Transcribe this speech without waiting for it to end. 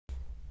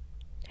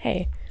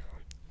Hey,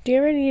 do you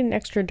ever need an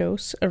extra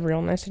dose of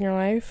realness in your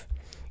life?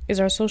 Is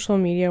our social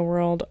media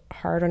world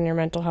hard on your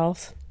mental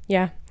health?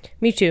 Yeah,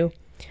 me too.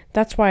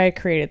 That's why I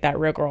created that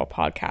Real Girl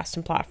podcast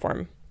and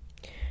platform.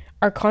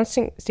 Our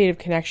constant state of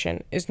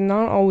connection is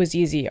not always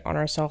easy on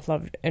our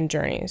self-love and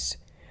journeys.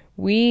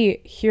 We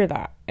hear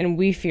that and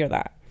we fear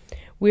that.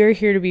 We are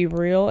here to be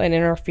real and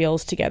in our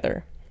feels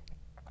together.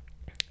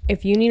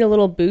 If you need a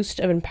little boost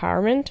of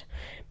empowerment,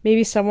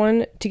 maybe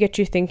someone to get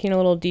you thinking a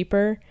little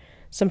deeper,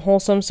 some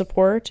wholesome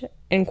support,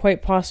 and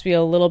quite possibly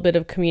a little bit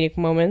of comedic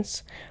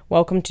moments,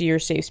 welcome to your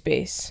safe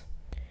space.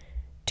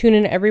 Tune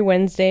in every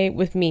Wednesday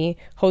with me,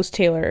 host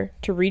Taylor,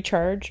 to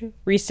recharge,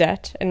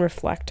 reset, and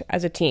reflect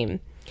as a team.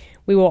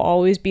 We will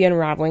always be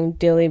unraveling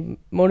daily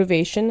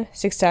motivation,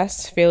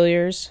 success,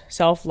 failures,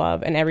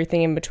 self-love, and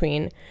everything in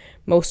between.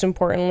 Most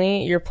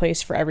importantly, your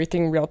place for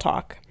everything real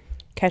talk.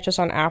 Catch us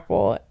on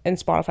Apple and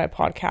Spotify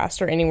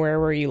podcasts or anywhere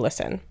where you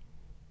listen.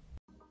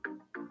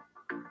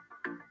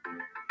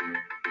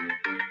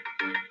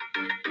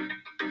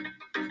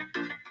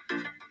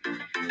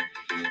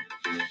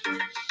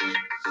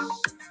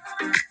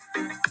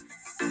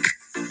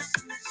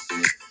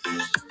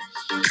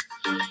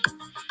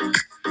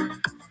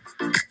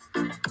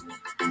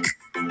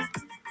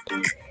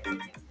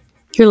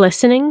 You're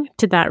listening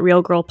to That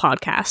Real Girl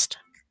podcast.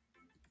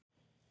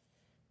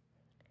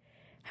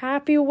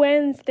 Happy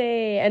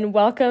Wednesday and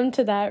welcome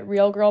to That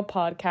Real Girl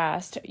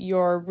podcast,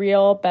 your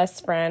real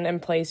best friend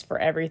and place for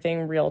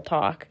everything real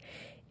talk.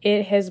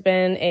 It has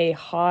been a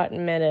hot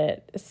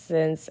minute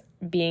since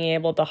being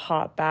able to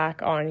hop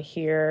back on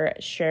here,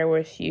 share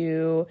with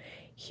you,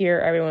 hear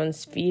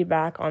everyone's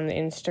feedback on the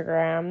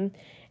Instagram,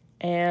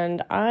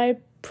 and I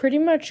pretty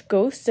much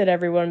ghosted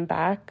everyone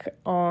back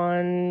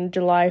on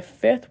July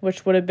 5th,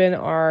 which would have been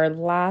our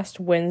last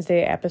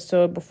Wednesday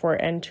episode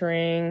before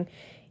entering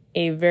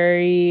a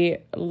very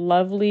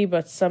lovely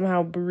but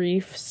somehow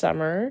brief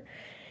summer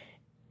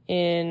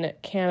in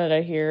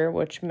Canada here,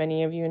 which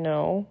many of you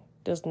know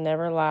does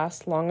never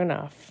last long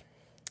enough.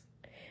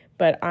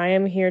 But I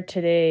am here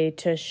today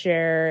to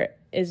share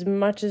as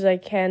much as I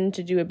can,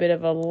 to do a bit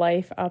of a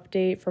life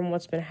update from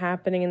what's been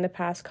happening in the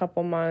past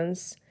couple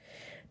months,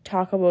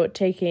 talk about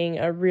taking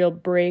a real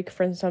break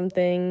from some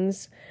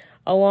things,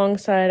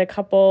 alongside a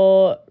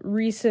couple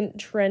recent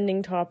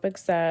trending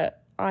topics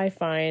that I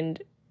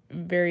find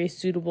very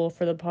suitable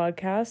for the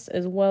podcast,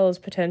 as well as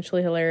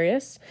potentially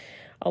hilarious,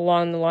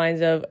 along the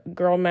lines of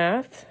girl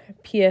math,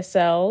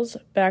 PSLs,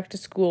 back to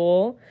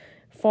school,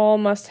 fall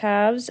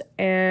must-haves,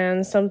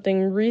 and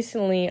something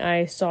recently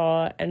I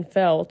saw and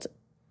felt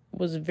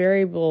was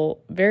very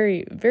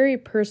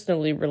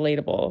personally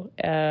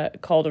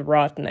relatable, called a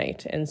rot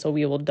night, and so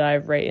we will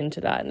dive right into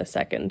that in a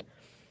second.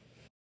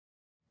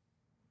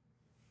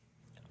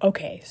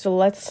 Okay, so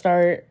let's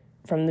start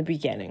from the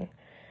beginning.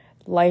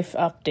 Life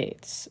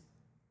updates.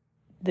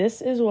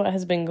 This is what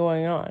has been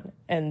going on,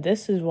 and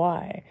this is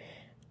why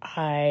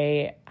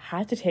I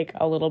had to take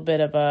a little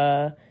bit of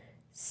a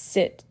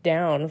sit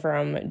down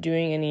from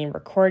doing any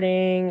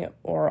recording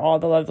or all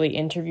the lovely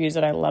interviews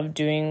that I love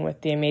doing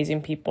with the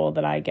amazing people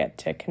that I get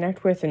to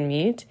connect with and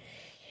meet.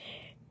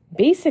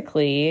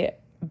 Basically,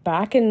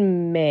 back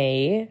in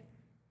May,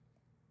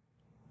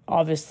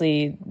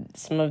 obviously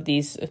some of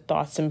these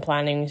thoughts and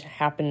planning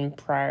happened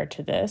prior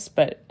to this,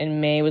 but in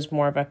May was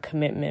more of a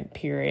commitment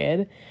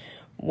period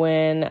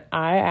when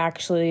I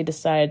actually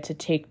decided to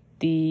take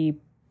the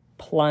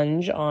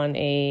plunge on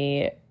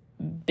a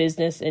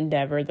business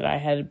endeavor that I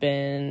had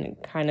been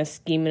kind of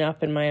scheming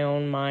up in my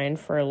own mind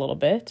for a little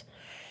bit.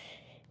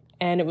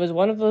 And it was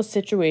one of those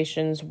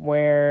situations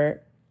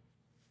where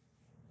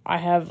I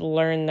have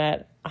learned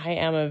that I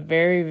am a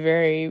very,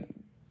 very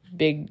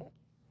big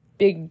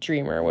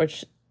dreamer,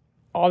 which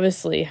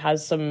obviously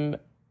has some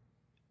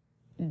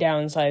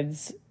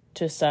downsides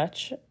to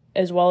such,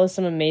 as well as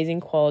some amazing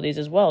qualities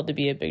as well to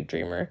be a big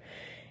dreamer.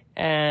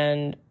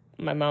 And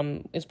my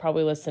mom is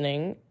probably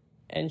listening,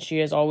 and she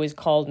has always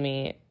called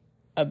me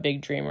a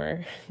big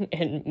dreamer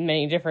in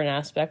many different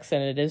aspects,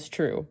 and it is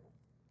true.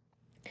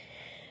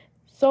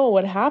 So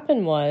what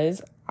happened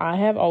was I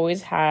have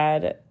always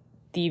had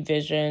the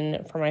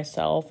vision for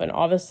myself, and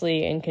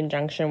obviously in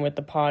conjunction with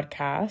the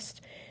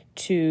podcast,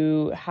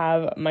 to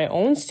have my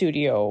own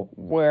studio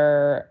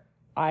where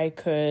I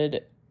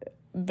could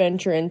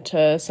venture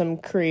into some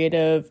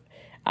creative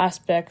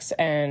aspects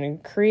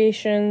and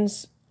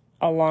creations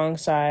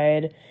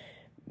alongside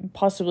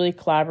possibly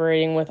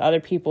collaborating with other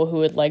people who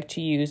would like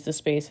to use the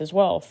space as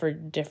well for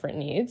different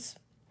needs.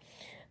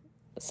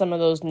 Some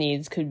of those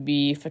needs could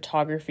be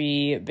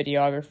photography,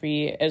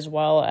 videography, as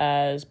well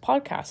as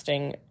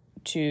podcasting,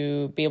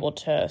 to be able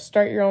to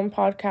start your own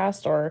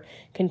podcast or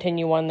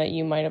continue one that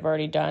you might have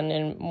already done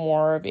in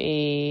more of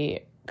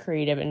a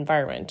creative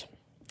environment.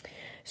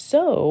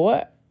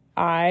 So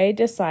I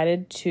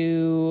decided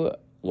to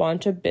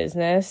launch a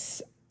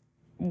business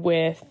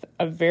with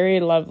a very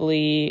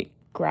lovely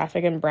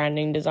graphic and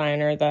branding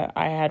designer that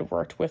I had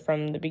worked with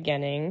from the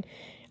beginning,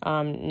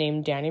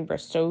 named Danny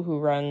Bristow, who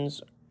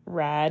runs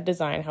Rad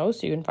Design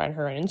House. You can find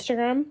her on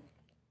Instagram.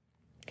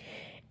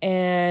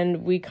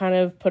 and we kind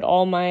of put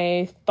all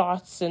my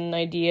thoughts and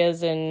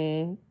ideas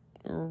and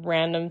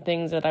random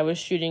things that I was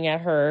shooting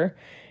at her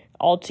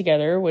all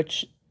together,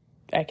 which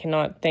I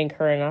cannot thank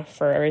her enough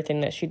for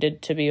everything that she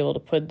did to be able to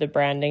put the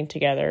branding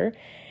together,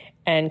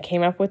 and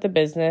came up with a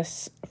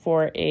business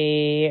for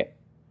a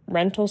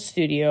rental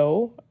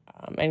studio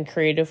and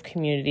creative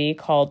community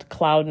called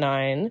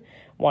Cloud9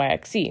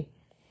 YXE.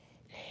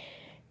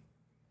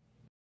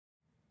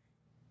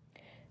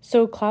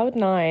 So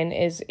Cloud9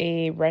 is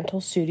a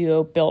rental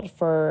studio built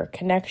for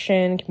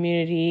connection,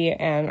 community,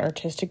 and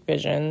artistic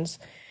visions,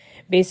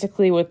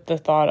 basically with the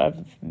thought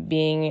of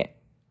being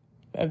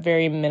a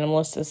very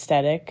minimalist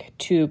aesthetic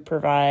to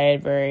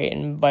provide very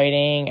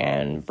inviting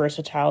and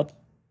versatile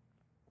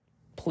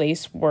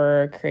place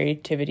where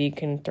creativity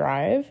can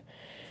thrive.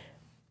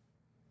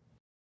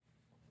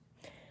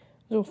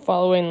 So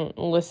following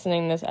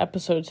listening this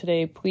episode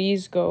today,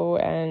 please go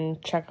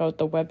and check out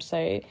the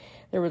website.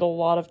 There was a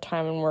lot of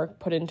time and work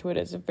put into it.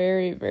 It's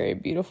very, very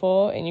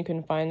beautiful, and you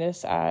can find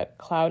this at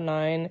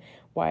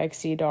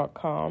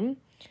cloud9yxe.com.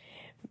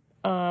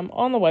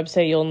 On the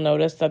website, you'll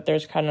notice that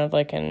there's kind of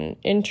like an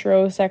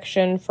intro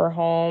section for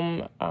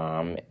home,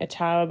 a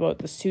tab about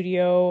the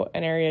studio,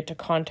 an area to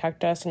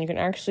contact us, and you can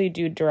actually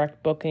do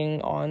direct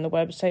booking on the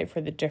website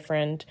for the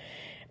different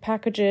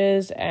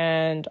packages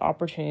and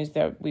opportunities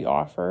that we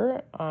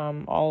offer,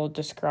 all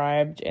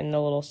described in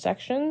the little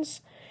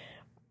sections.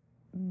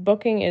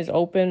 Booking is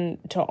open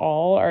to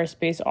all. Our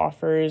space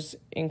offers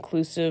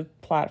inclusive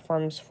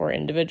platforms for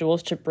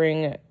individuals to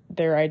bring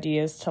their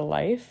ideas to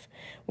life.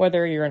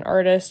 Whether you're an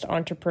artist,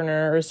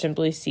 entrepreneur, or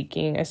simply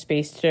seeking a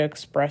space to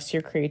express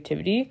your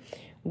creativity,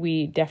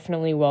 we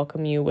definitely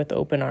welcome you with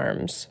open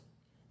arms.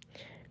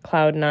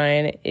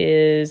 Cloud9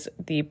 is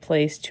the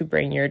place to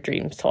bring your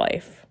dreams to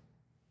life.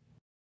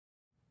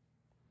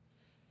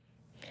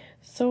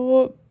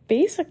 So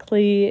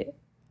basically,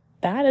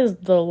 that is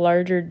the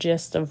larger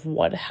gist of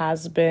what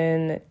has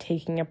been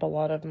taking up a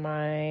lot of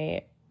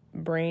my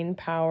brain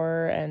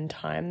power and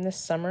time this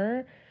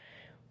summer,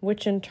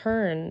 which in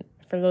turn,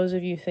 for those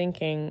of you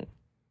thinking,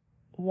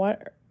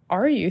 what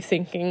are you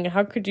thinking?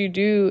 How could you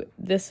do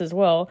this as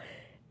well?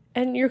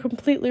 And you're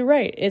completely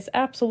right. It's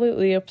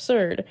absolutely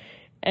absurd.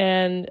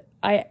 And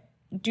I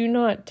do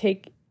not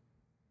take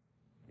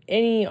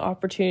any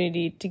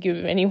opportunity to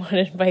give anyone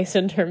advice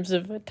in terms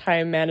of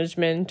time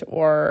management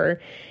or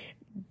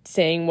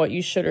saying what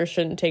you should or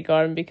shouldn't take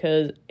on,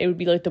 because it would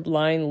be like the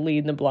blind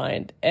leading the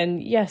blind.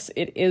 And yes,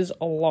 it is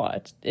a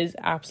lot. It is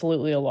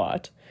absolutely a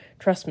lot.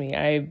 Trust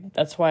me,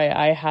 that's why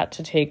I had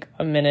to take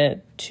a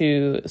minute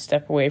to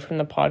step away from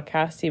the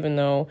podcast, even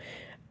though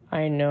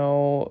I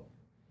know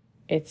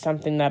it's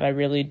something that I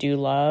really do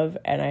love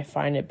and I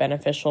find it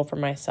beneficial for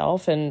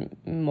myself and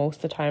most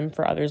of the time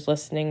for others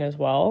listening as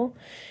well.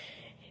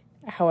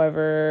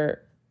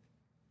 However,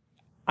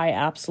 I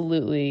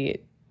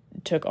absolutely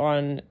took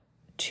on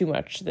too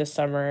much this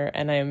summer,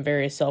 and I am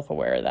very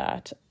self-aware of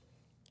that.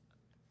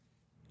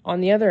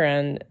 On the other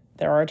end,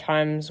 there are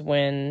times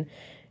when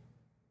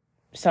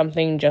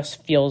something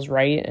just feels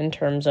right in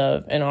terms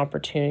of an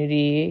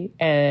opportunity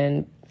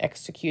and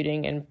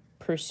executing and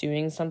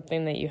pursuing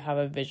something that you have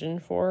a vision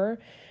for.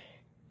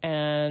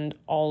 And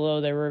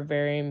although there were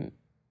very,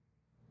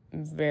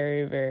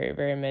 very, very,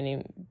 very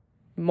many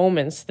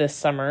moments this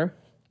summer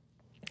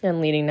and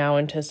leading now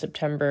into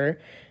September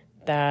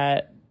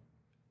that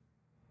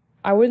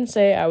I wouldn't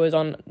say I was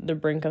on the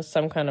brink of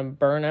some kind of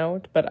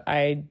burnout, but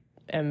I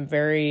am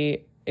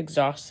very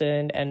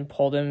exhausted and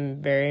pulled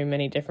in very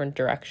many different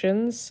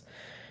directions.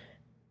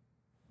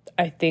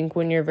 I think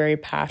when you're very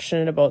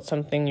passionate about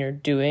something you're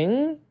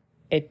doing,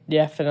 it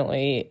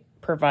definitely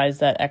provides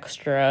that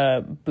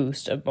extra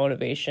boost of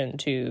motivation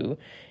to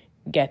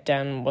get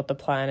done what the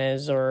plan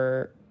is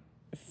or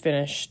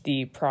finish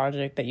the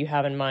project that you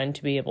have in mind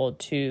to be able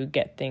to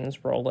get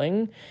things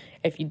rolling.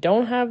 If you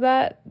don't have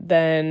that,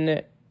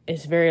 then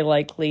it's very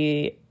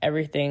likely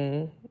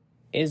everything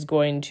is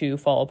going to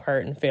fall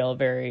apart and fail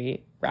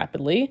very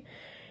rapidly,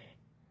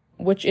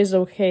 which is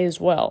okay as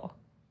well.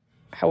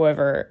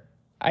 However,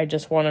 I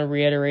just want to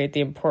reiterate the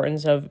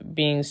importance of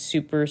being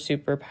super,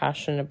 super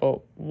passionate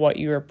about what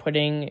you are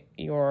putting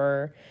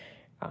your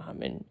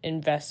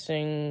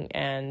investing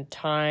and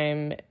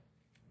time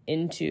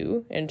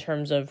into in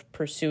terms of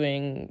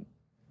pursuing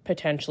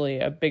potentially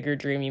a bigger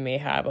dream you may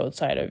have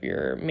outside of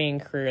your main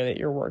career that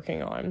you're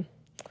working on.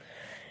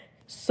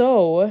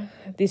 So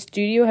the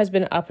studio has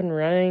been up and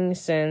running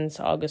since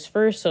August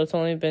 1st, so it's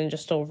only been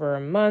just over a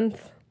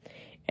month.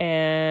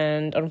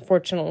 And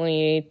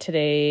unfortunately,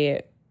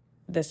 today,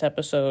 this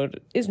episode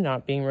is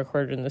not being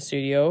recorded in the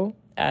studio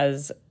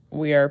as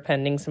we are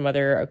pending some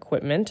other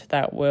equipment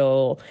that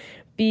will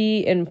be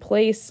in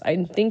place,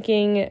 I'm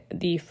thinking,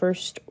 the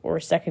first or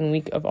second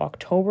week of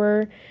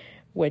October,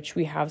 which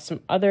we have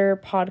some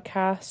other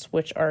podcasts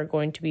which are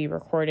going to be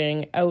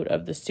recording out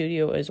of the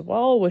studio as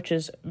well, which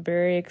is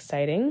very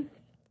exciting.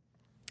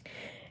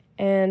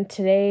 And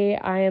today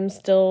I am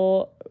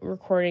still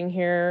recording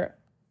here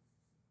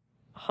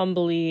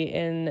humbly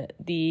in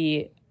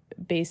the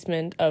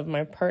basement of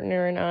my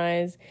partner and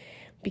I's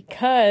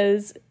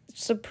because,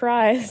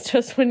 surprise,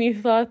 just when you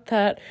thought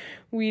that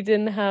we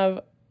didn't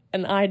have,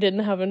 and I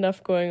didn't have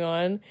enough going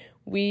on,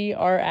 we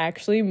are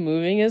actually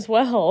moving as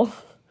well.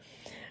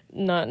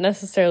 Not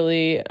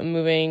necessarily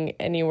moving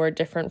anywhere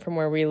different from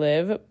where we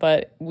live,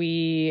 but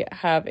we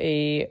have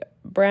a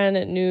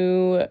brand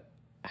new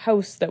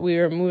house that we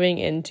are moving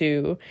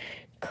into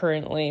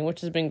currently,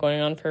 which has been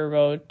going on for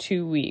about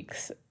 2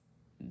 weeks.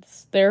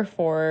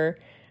 Therefore,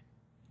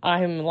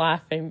 I'm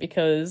laughing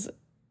because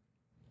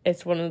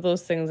it's one of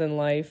those things in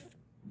life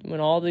when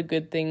all the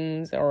good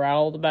things or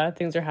all the bad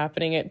things are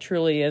happening, it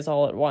truly is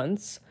all at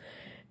once.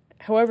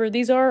 However,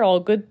 these are all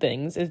good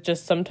things. It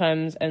just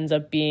sometimes ends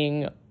up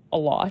being a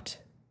lot.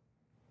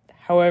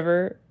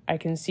 However, I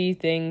can see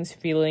things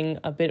feeling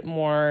a bit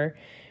more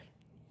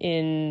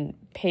in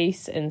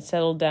pace and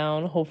settle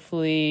down,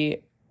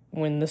 hopefully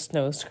when the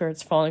snow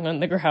starts falling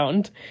on the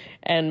ground.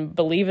 And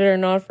believe it or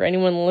not, for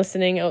anyone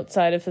listening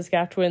outside of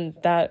Saskatchewan,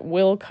 that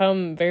will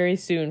come very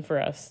soon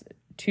for us.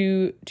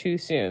 Too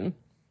soon.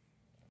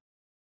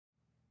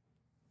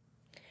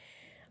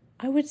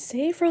 I would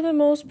say for the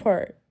most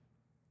part,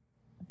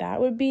 that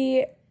would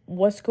be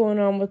what's going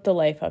on with the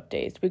life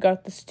updates. We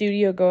got the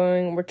studio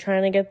going. We're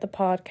trying to get the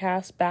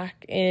podcast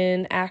back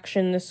in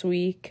action this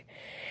week.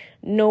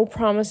 No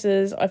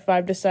promises if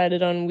I've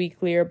decided on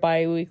weekly or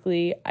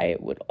bi-weekly. I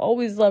would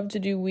always love to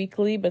do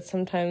weekly, but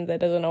sometimes that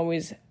doesn't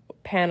always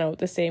pan out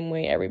the same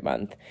way every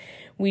month.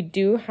 We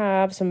do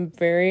have some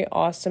very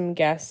awesome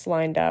guests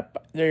lined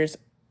up. There's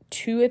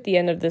 2 at the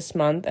end of this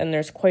month, and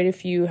there's quite a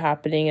few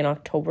happening in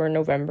October and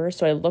November,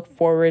 so I look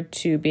forward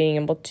to being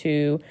able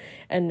to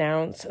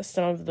announce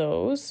some of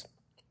those,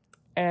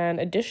 and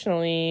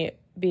additionally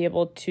be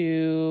able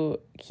to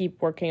keep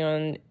working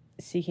on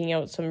seeking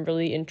out some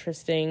really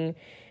interesting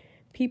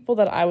people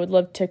that I would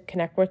love to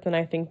connect with, and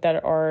I think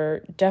that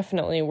are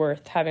definitely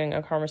worth having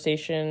a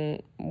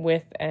conversation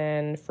with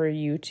and for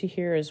you to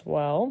hear as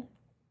well.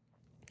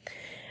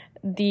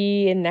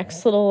 The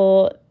next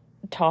little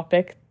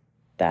topic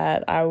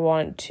that I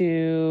want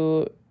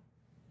to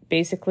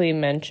basically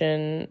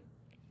mention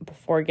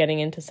before getting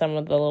into some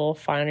of the little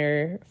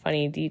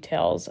funny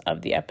details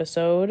of the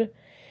episode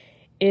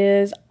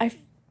is I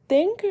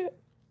think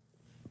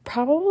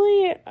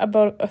probably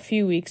about a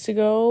few weeks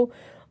ago,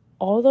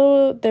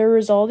 although there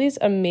was all these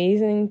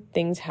amazing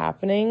things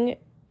happening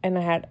and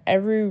I had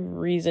every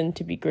reason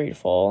to be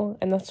grateful,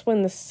 and that's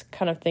when this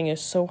kind of thing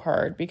is so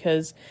hard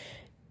because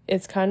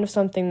it's kind of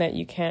something that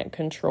you can't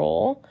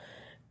control.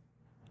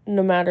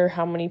 No matter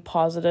how many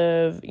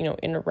positive,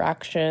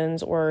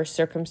 interactions or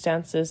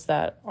circumstances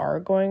that are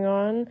going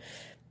on.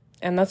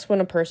 And that's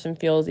when a person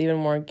feels even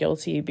more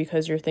guilty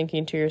because you're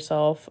thinking to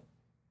yourself,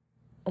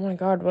 oh my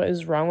God, what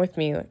is wrong with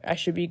me? Like, I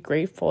should be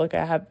grateful. Like,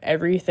 I have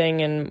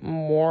everything and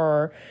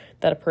more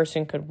that a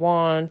person could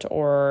want,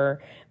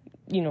 or,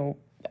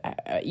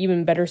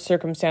 even better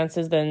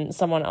circumstances than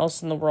someone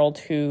else in the world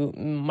who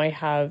might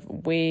have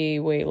way,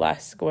 way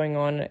less going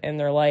on in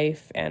their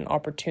life and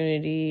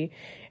opportunity,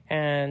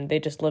 and they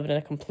just live in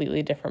a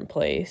completely different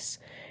place.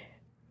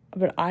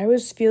 But I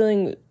was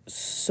feeling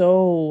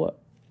so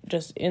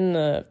just in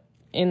the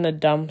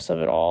dumps of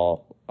it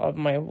all,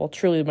 of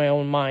truly my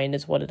own mind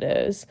is what it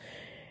is.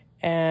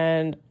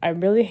 And I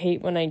really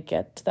hate when I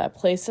get to that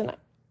place, and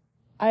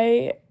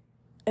I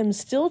am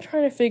still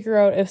trying to figure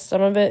out if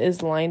some of it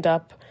is lined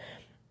up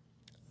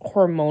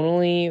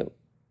hormonally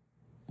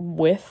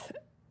with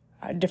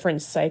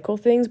different cycle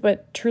things,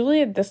 but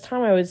truly at this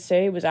time I would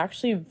say it was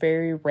actually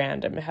very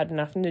random. It had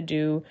nothing to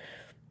do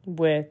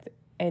with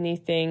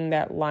anything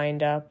that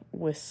lined up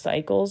with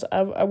cycles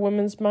of a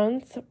women's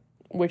month,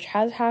 which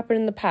has happened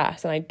in the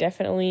past, and I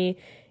definitely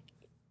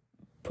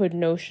put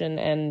notion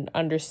and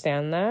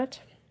understand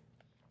that.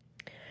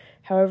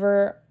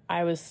 However,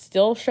 I was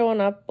still showing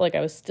up, like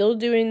I was still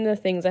doing the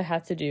things I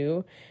had to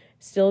do,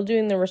 still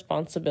doing the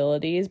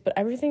responsibilities, but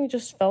everything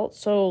just felt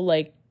so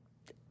like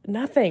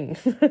nothing.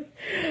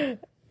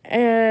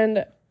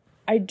 And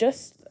I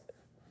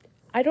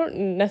don't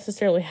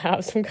necessarily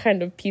have some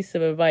kind of piece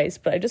of advice,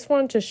 but I just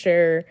wanted to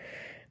share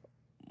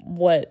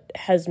what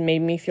has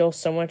made me feel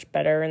so much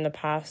better in the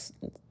past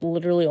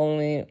literally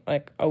only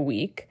like a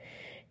week.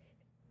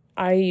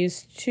 I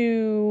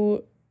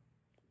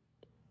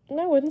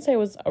wouldn't say I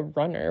was a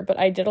runner, but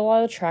I did a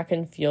lot of track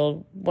and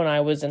field when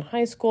I was in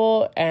high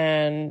school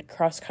and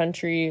cross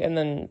country, and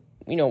then,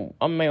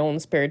 on my own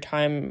spare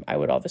time, I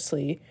would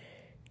obviously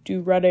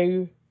do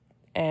running,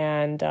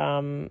 and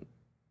that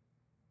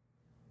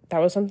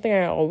was something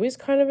I always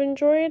kind of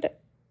enjoyed.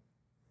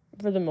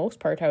 For the most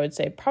part, I would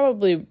say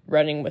probably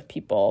running with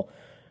people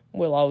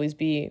will always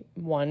be,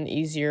 1,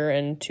 easier,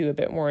 and 2, a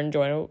bit more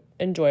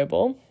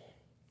enjoyable.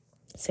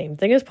 Same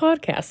thing as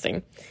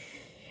podcasting.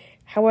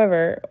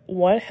 However,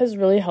 what has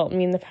really helped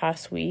me in the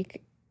past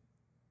week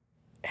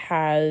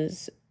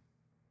has,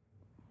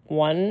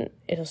 1,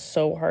 it is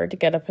so hard to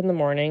get up in the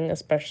morning,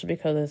 especially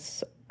because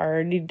it's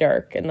already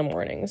dark in the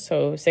morning.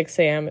 So 6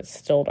 a.m. it's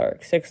still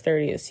dark.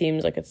 6:30 it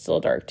seems like it's still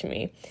dark to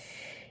me.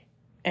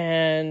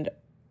 And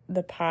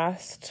the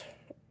past,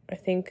 I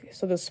think,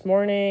 so this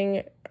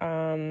morning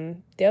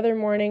the other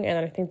morning, and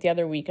then I think the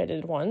other week I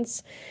did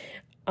once.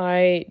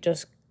 I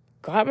just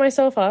got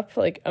myself up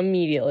like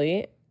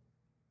immediately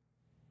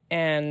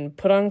and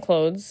put on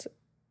clothes,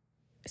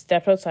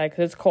 stepped outside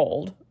because it's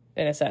cold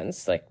in a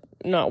sense, like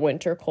not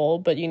winter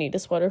cold, but you need a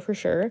sweater for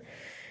sure.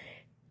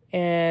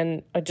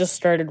 And I just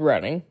started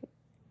running,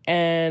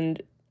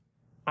 and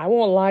I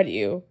won't lie to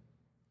you,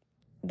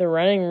 the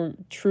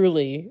running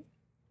truly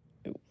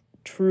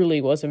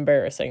was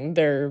embarrassing.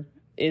 There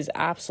is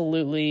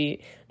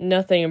absolutely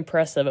nothing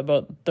impressive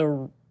about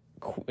the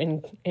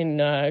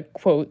in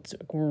quotes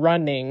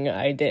running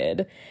I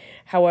did.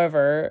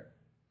 However,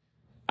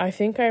 I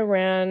think I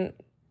ran,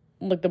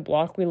 like the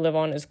block we live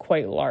on is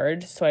quite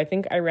large, so I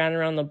think I ran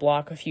around the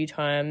block a few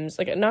times,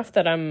 like enough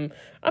that I'm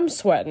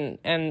sweating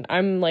and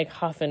I'm like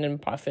huffing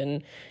and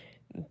puffing.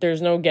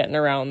 There's no getting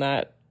around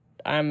that.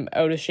 I'm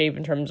out of shape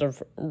in terms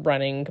of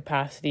running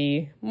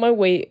capacity. My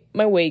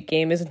weight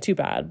game isn't too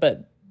bad,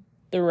 but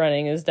the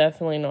running is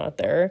definitely not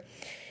there.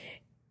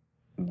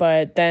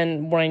 But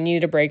then when I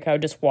needed a break, I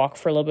would just walk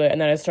for a little bit,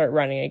 and then I'd start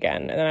running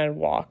again, and then I'd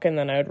walk, and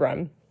then I would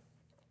run.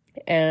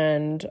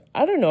 And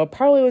I don't know,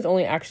 probably was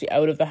only actually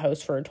out of the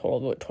house for a total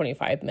of about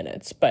 25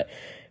 minutes. But,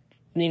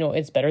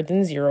 it's better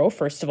than zero,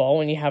 first of all,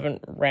 when you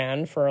haven't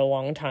ran for a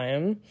long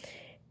time.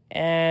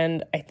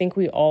 And I think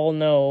we all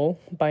know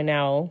by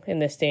now in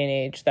this day and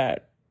age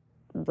that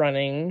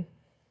running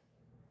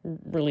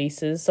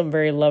releases some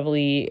very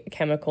lovely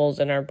chemicals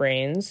in our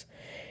brains.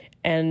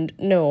 And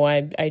no,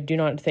 I do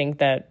not think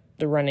that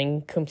the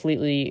running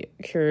completely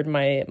cured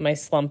my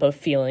slump of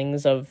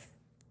feelings of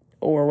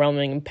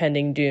overwhelming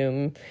impending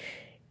doom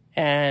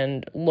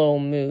and low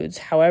moods.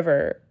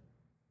 However,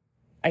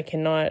 I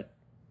cannot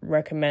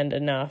recommend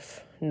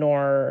enough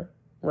nor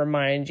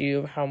remind you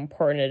of how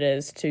important it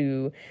is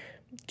to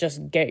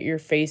just get your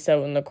face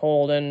out in the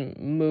cold and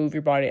move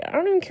your body. I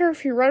don't even care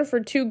if you run for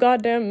 2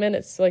 goddamn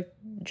minutes. Like,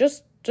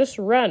 just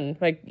run.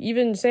 Like,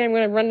 even say I'm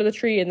going to run to the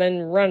tree and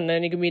then run, and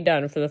then you can be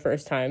done for the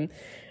first time.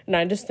 And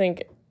I just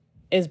think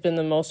it's been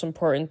the most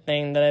important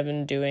thing that I've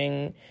been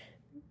doing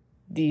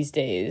these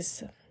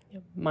days.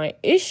 My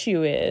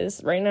issue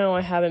is, right now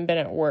I haven't been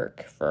at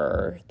work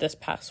for this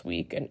past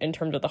week in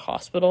terms of the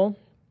hospital,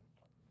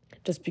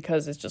 just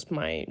because it's just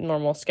my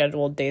normal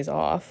scheduled days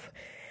off.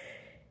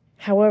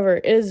 However,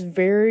 it is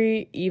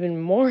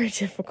even more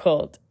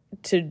difficult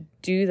to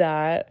do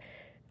that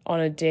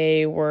on a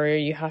day where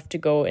you have to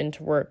go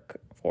into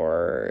work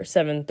for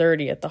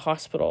 7:30 at the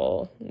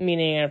hospital,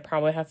 meaning I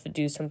probably have to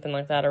do something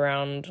like that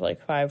around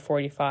like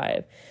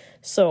 5:45.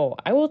 So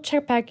I will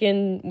check back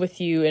in with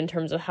you in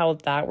terms of how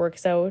that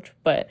works out,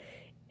 but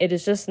it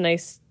is just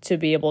nice to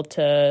be able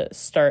to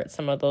start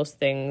some of those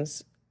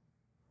things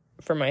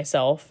for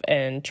myself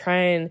and try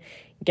and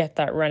get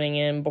that running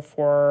in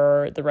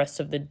before the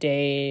rest of the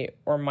day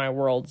or my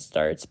world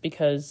starts,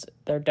 because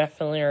there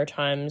definitely are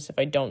times if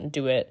I don't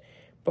do it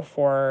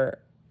before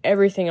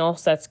everything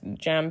else that's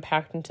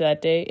jam-packed into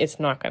that day, it's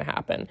not going to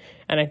happen.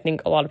 And I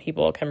think a lot of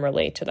people can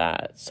relate to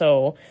that.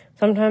 So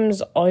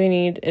sometimes all you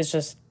need is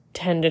just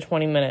 10 to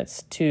 20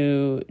 minutes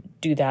to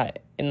do that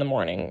in the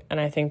morning. And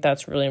I think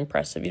that's really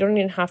impressive. You don't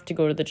even have to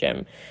go to the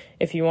gym.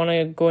 If you want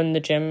to go in the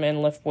gym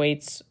and lift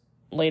weights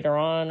later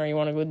on, or you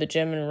want to go to the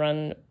gym and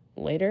run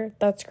later,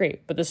 that's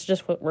great. But this is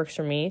just what works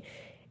for me,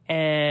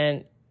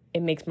 and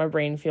it makes my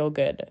brain feel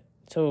good.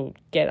 So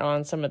get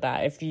on some of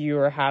that if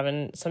you're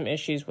having some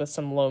issues with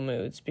some low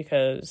moods,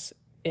 because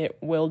it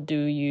will do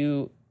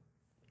you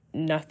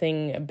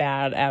nothing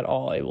bad at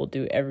all. It will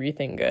do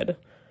everything good.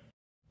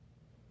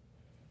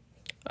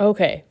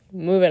 Okay,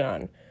 moving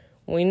on.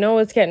 We know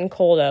it's getting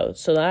cold out,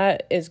 so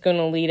that is going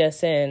to lead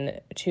us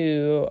in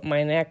to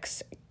my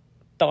next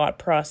thought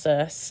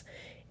process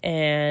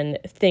and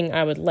thing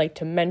I would like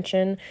to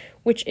mention,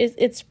 which is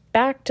it's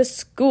back to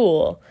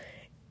school,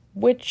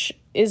 which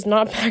is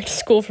not back to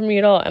school for me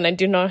at all, and I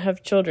do not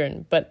have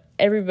children, but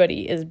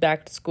everybody is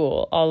back to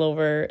school all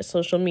over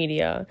social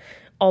media,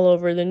 all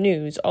over the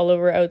news, all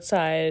over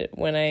outside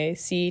when I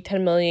see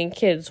 10 million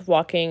kids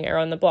walking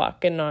around the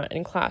block and not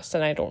in class,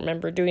 and I don't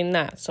remember doing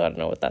that, so I don't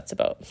know what that's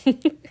about.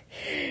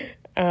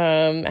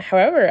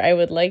 However, I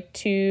would like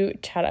to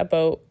chat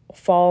about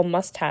fall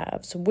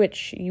must-haves,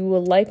 which you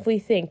will likely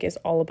think is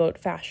all about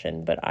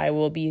fashion, but I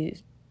will be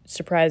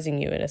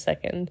surprising you in a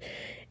second,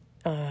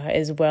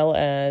 as well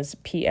as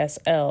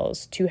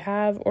PSLs, to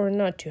have or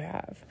not to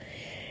have.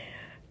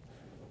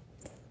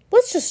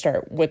 Let's just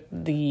start with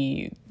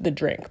the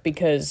drink,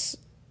 because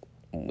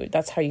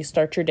that's how you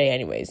start your day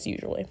anyways,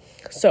 usually.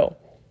 So,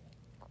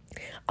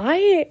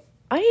 I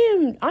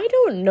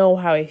don't know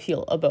how I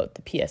feel about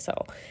the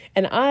PSL,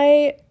 and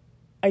I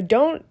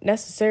don't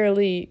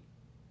necessarily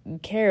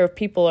care if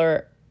people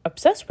are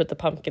obsessed with the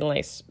pumpkin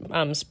lace,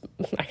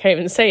 I can't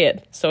even say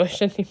it, so I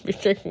shouldn't even be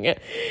drinking it,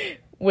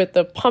 with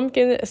the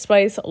pumpkin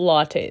spice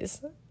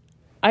lattes.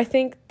 I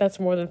think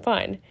that's more than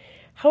fine.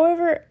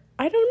 However,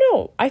 I don't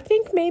know. I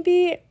think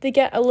maybe they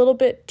get a little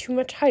bit too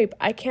much hype.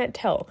 I can't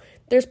tell.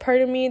 There's part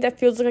of me that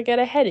feels like I get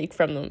a headache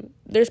from them.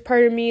 There's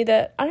part of me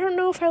that I don't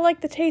know if I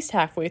like the taste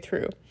halfway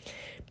through.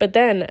 But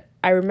then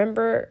I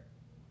remember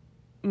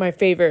my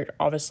favorite,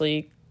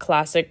 obviously,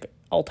 classic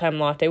all-time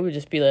latte would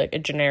just be like a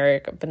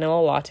generic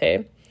vanilla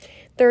latte.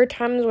 There are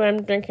times when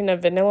I'm drinking a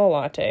vanilla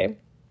latte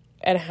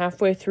and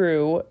halfway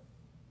through,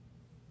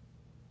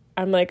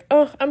 I'm like,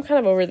 oh, I'm kind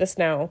of over this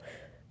now.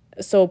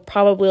 So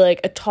probably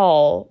like a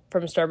tall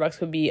from Starbucks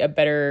would be a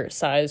better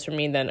size for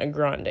me than a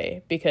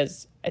grande,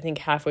 because I think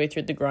halfway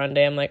through the grande,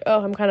 I'm like,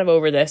 oh, I'm kind of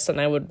over this, and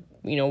I would,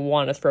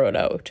 want to throw it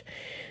out.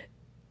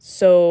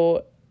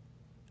 So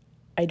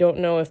I don't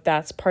know if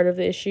that's part of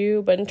the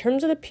issue, but in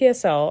terms of the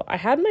PSL, I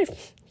had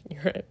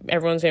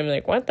everyone's gonna be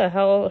like, what the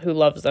hell? Who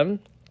loves them?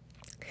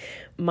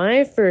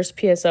 My first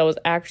PSL was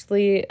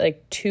actually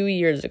like 2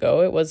 years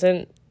ago. It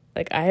wasn't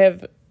like, I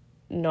have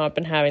not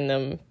been having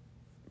them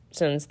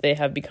since they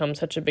have become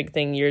such a big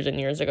thing years and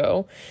years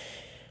ago.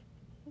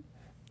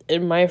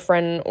 And my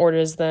friend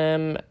orders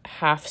them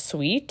half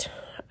sweet,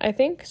 I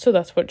think. So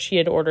that's what she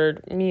had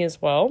ordered me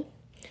as well.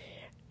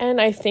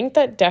 And I think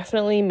that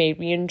definitely made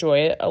me enjoy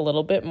it a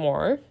little bit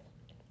more.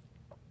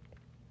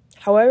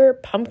 However,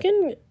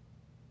 pumpkin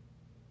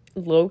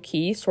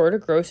low-key sort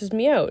of grosses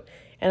me out.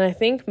 And I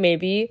think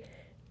maybe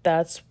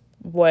that's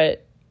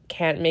what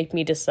can't make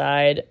me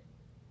decide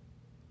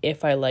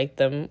if I like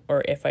them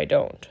or if I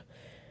don't.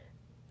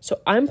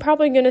 So I'm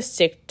probably going to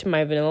stick to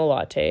my vanilla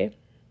latte,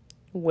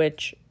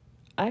 which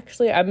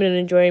actually I've been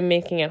enjoying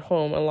making at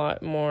home a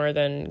lot more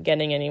than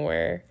getting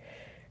anywhere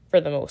for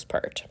the most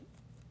part.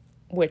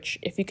 Which,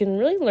 if you can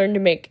really learn to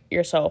make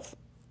yourself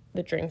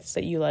the drinks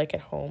that you like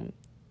at home,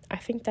 I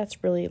think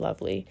that's really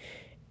lovely.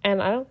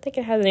 And I don't think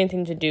it has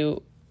anything to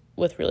do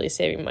with really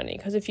saving money.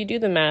 Because if you do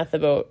the math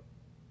about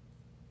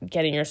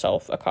getting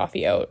yourself a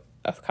coffee out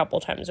a couple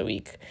times a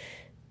week,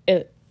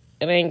 it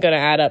ain't going to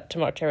add up to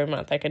much every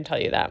month, I can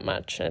tell you that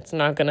much. It's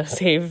not going to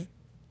save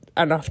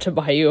enough to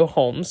buy you a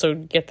home, so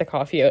get the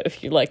coffee out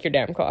if you like your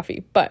damn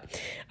coffee. But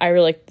I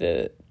really like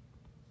the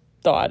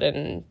thought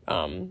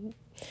and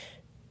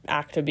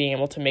act of being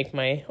able to make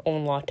my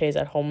own lattes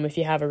at home if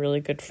you have a really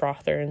good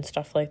frother and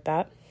stuff like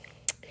that.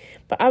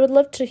 But I would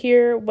love to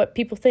hear what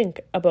people think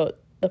about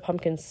the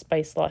pumpkin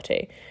spice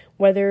latte,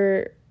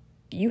 whether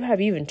you have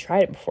even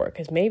tried it before,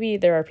 because maybe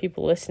there are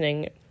people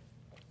listening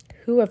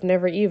who have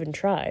never even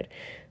tried.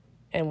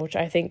 And which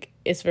I think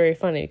is very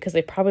funny, because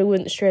they probably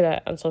wouldn't share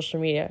that on social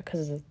media,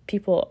 because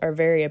people are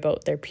very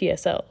about their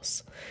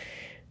PSLs.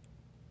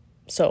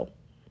 So,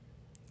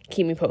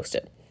 keep me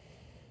posted.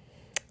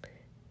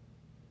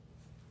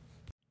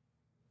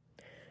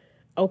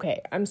 Okay,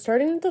 I'm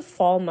starting the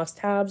fall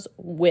must-haves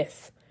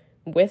with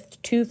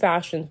 2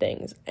 fashion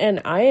things.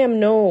 And I am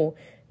no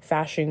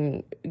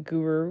fashion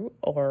guru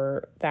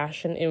or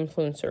fashion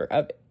influencer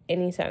of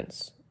any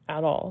sense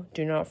at all.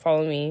 Do not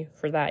follow me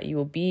for that. You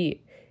will be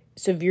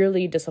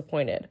severely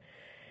disappointed.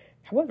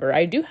 However,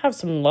 I do have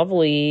some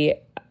lovely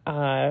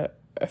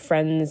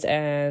friends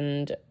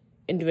and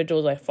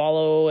individuals I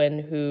follow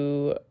and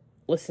who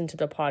listen to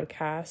the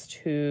podcast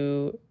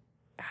who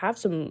have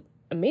some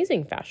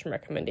amazing fashion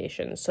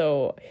recommendations.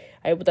 So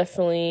I will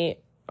definitely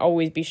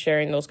always be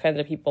sharing those kinds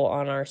of people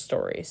on our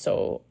story.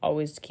 So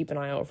always keep an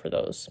eye out for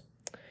those.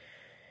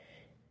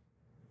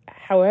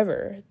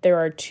 However, there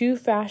are 2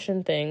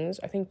 fashion things,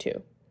 I think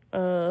 2.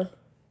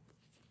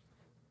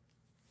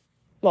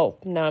 Well,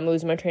 now I'm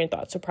losing my train of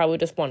thought, so probably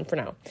just 1 for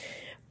now.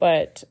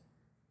 But,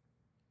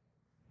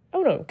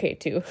 oh no, okay,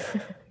 2.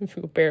 If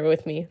you bear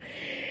with me.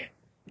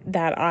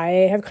 That I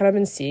have kind of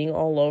been seeing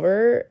all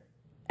over,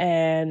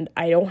 and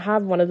I don't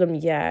have one of them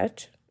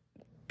yet,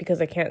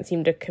 because I can't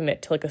seem to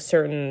commit to like a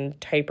certain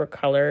type or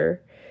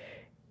color,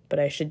 but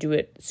I should do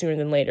it sooner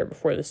than later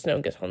before the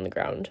snow gets on the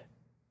ground.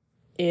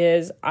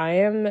 Is I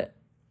am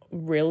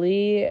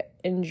really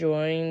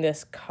enjoying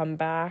this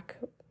comeback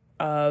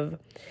of,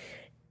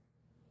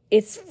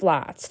 it's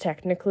flats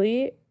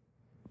technically,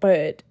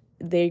 but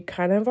they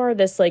kind of are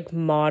this like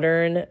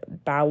modern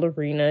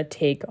ballerina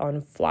take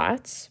on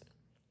flats.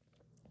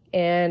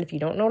 And if you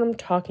don't know what I'm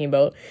talking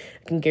about,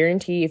 I can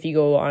guarantee if you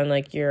go on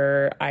like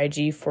your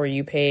IG For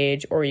You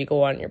page, or you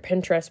go on your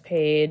Pinterest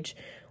page,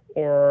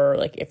 or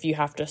like if you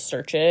have to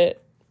search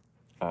it,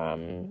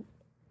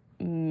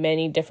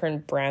 many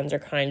different brands or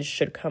kinds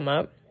should come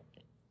up.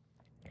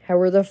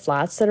 However, the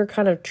flats that are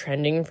kind of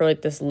trending for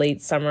like this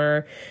late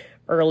summer,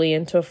 early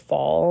into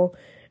fall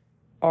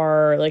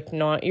are like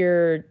not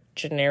your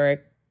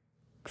generic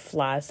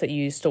flats that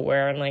you used to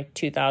wear in like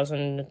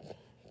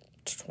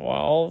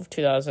 2012,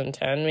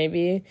 2010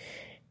 maybe,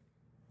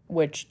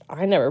 which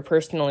I never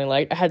personally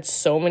liked. I had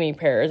so many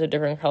pairs of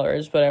different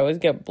colors, but I always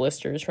get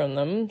blisters from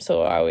them,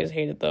 so I always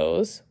hated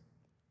those.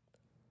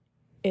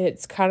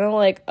 It's kind of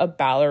like a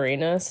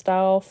ballerina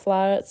style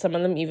flat. Some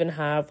of them even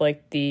have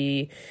like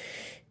the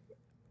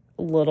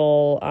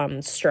little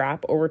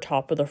strap over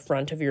top of the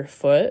front of your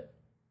foot,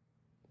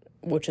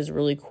 which is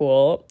really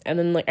cool. And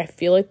then like I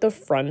feel like the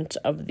front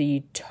of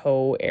the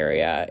toe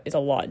area is a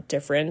lot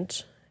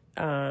different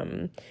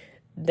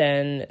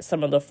than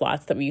some of the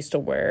flats that we used to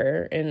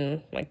wear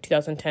in like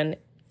 2010,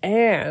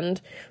 and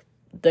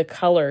the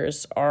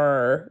colors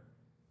are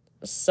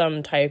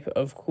some type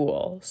of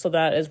cool. So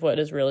that is what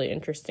is really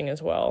interesting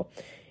as well.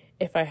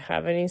 if I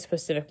have any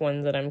specific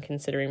ones that I'm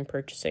considering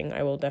purchasing,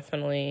 I will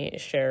definitely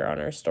share on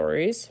our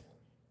stories.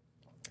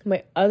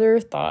 My other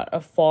thought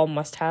of fall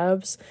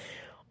must-haves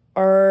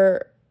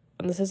are,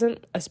 and this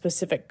isn't a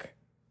specific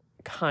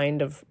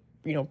kind of,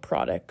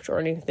 product or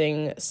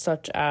anything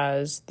such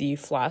as the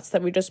flats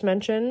that we just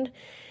mentioned,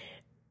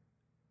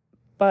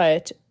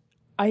 but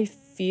I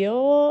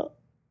feel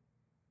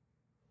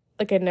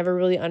like I never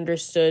really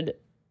understood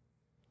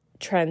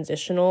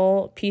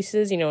transitional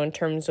pieces, in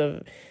terms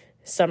of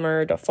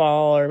summer to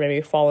fall or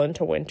maybe fall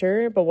into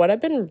winter. But what I've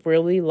been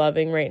really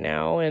loving right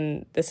now,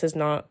 and this is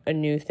not a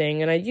new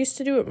thing, and I used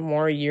to do it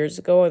more years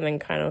ago and then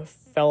kind of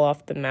fell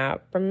off the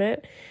map from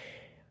it.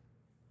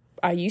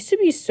 I used to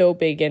be so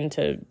big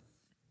into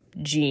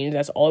jeans.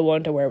 That's all I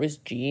wanted to wear was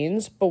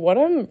jeans. But what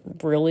I'm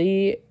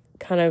really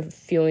kind of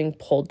feeling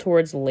pulled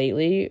towards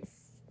lately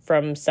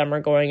from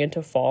summer going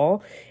into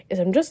fall is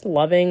I'm just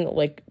loving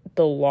like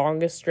the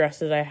longest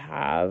dresses I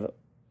have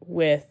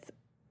with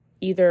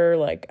either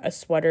like a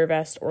sweater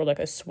vest or like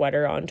a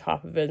sweater on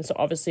top of it. And so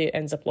obviously it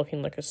ends up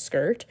looking like a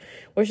skirt,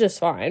 which is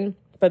fine.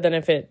 But then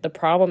the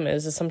problem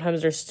is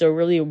sometimes they're still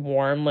really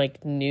warm,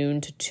 like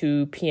noon to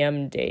 2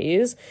 p.m.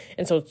 days.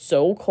 And so it's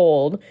so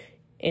cold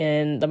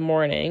in the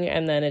morning,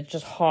 and then it's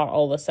just hot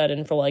all of a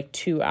sudden for like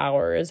 2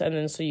 hours. And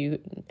then so you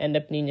end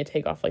up needing to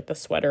take off like the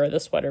sweater or the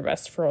sweater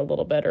vest for a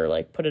little bit, or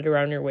like put it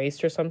around your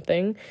waist or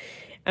something.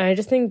 And I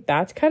just think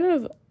that's kind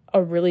of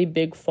a really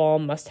big fall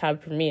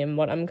must-have for me, and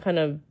what I'm kind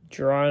of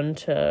drawn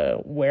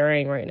to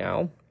wearing right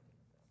now,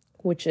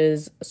 which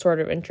is sort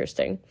of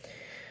interesting.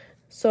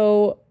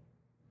 So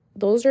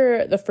those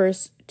are the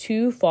first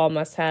two fall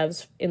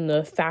must-haves in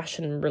the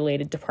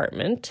fashion-related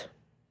department.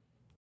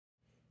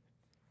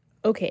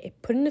 Okay,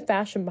 putting the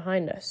fashion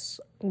behind us,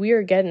 we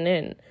are getting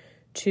in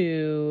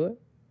to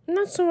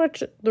not so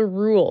much the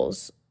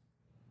rules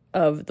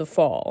of the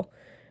fall.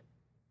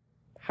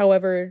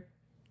 However,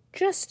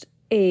 just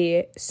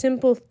a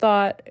simple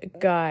thought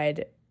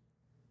guide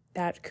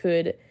that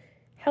could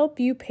help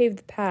you pave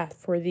the path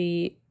for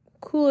the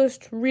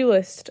coolest,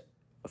 realest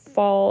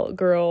fall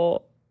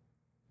girl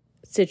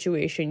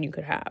situation you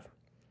could have.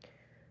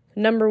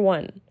 Number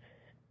 1,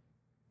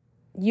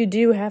 you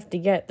do have to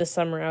get the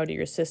summer out of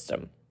your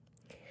system.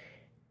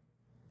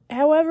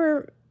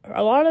 However,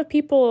 a lot of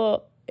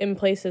people in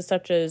places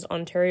such as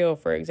Ontario,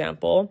 for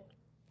example,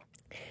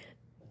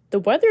 the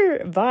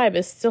weather vibe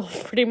is still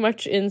pretty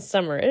much in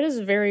summer. It is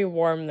very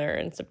warm there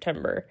in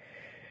September.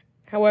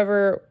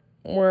 However,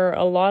 where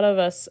a lot of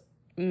us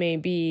may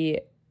be,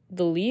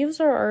 the leaves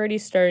are already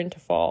starting to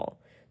fall.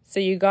 So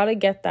you got to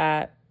get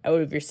that out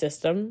of your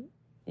system.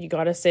 You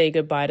got to say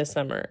goodbye to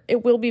summer.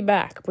 It will be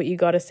back, but you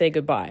got to say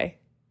goodbye.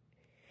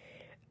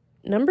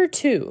 Number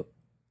 2,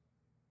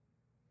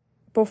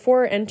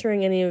 before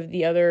entering any of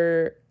the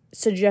other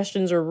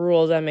suggestions or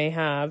rules I may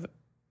have,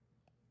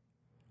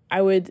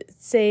 I would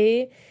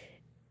say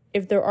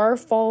if there are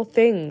fall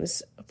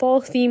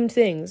themed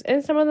things,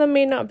 and some of them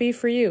may not be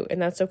for you,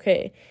 and that's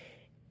okay.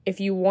 If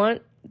you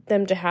want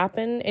them to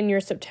happen in your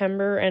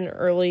September and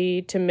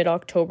early to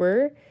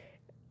mid-October,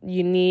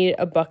 you need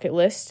a bucket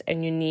list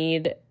and you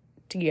need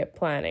to get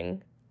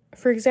planning.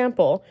 For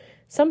example,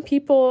 some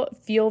people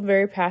feel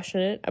very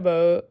passionate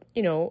about,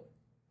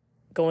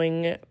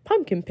 going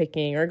pumpkin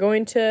picking or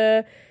going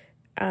to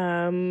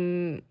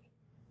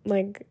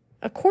like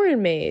a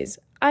corn maze.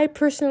 I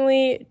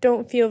personally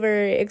don't feel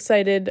very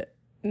excited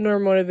nor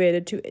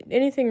motivated to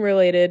anything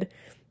related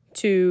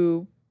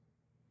to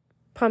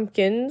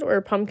pumpkins or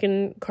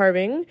pumpkin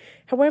carving.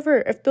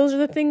 However, if those are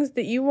the things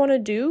that you want to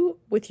do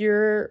with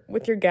your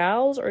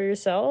gals or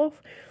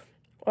yourself,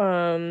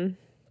 or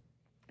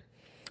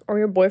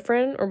your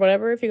boyfriend or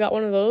whatever, if you got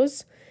one of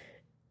those,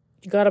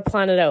 you got to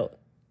plan it out.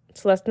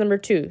 So that's number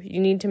 2.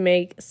 You need to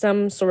make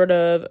some sort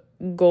of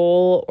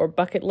goal or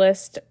bucket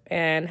list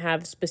and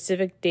have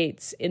specific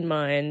dates in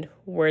mind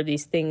where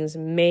these things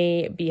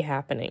may be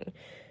happening.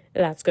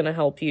 That's going to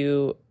help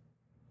you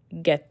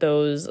get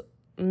those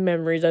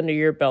memories under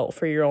your belt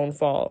for your own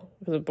fall.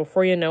 Because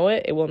before you know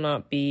it, it will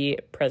not be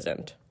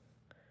present.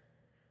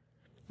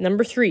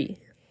 Number 3,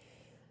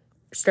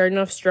 starting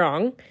off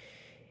strong,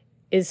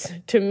 is,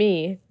 to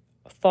me,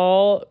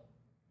 fall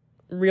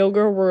Real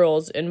Girl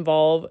Worlds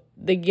involve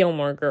the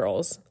Gilmore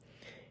Girls.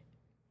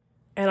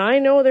 And I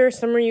know there are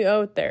some of you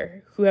out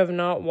there who have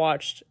not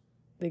watched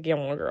the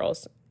Gilmore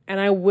Girls, and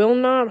I will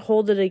not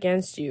hold it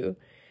against you,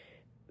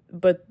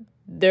 but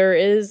there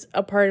is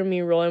a part of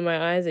me rolling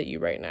my eyes at you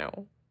right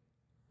now,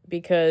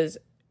 because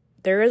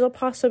there is a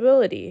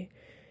possibility,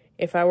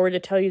 if I were to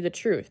tell you the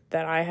truth,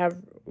 that I have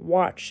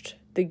watched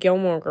the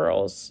Gilmore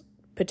Girls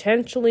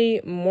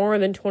potentially more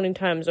than 20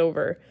 times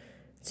over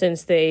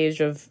since the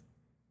age of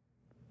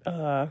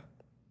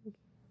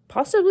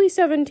possibly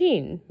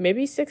 17,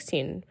 maybe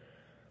 16.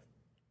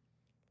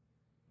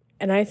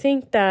 And I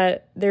think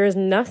that there is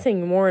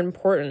nothing more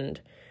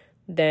important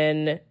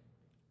than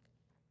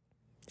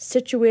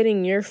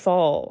situating your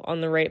fall on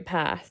the right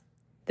path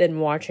than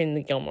watching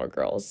the Gilmore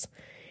Girls.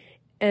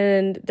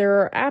 And there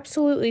are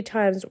absolutely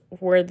times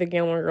where the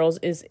Gilmore Girls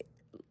is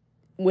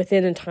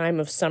within a time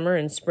of summer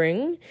and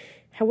spring.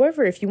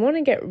 However, if you want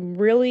to get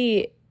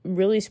really,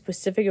 really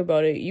specific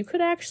about it, you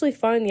could actually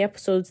find the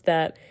episodes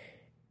that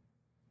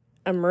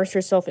immerse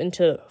yourself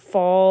into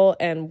fall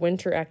and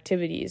winter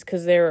activities,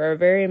 because there are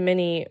very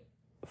many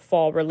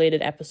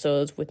fall-related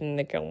episodes within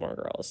the Gilmore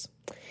Girls.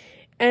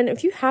 And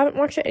if you haven't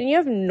watched it and you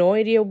have no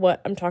idea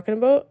what I'm talking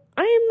about,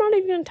 I am not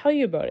even going to tell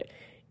you about it.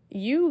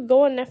 You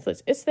go on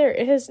Netflix. It's there.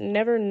 It has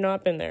never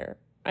not been there,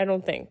 I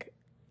don't think.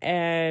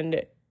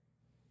 And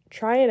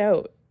try it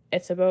out.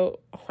 It's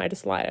about... Oh, I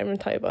just lied. I'm going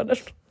to tell you about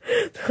it.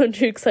 I'm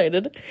too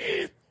excited.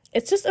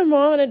 It's just a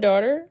mom and a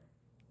daughter.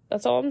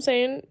 That's all I'm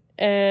saying.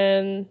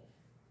 And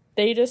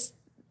they just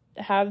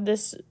have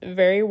this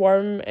very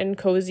warm and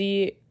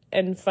cozy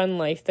and fun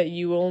life that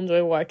you will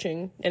enjoy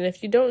watching. And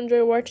if you don't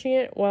enjoy watching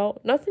it, well,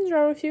 nothing's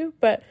wrong with you,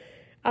 but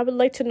I would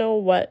like to know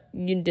what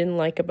you didn't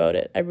like about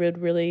it. I would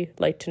really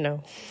like to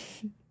know.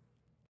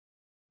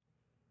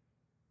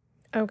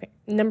 Okay,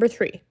 number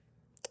 3.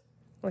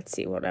 Let's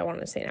see what I want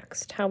to say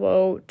next. How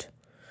about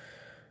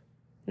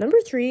number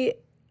 3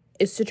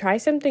 is to try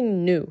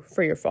something new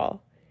for your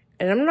fall.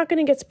 And I'm not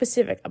going to get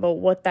specific about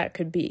what that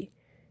could be,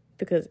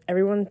 because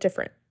everyone's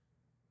different.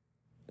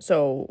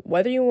 So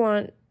whether you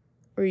want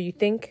or you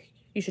think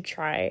you should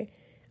try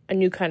a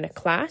new kind of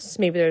class,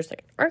 maybe there's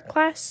like an art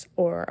class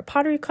or a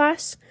pottery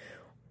class,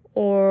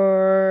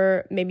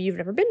 or maybe you've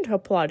never been to a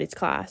Pilates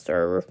class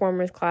or a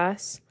reformers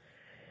class,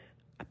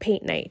 a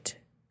paint night,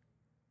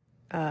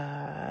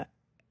 a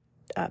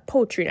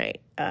poetry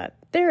night.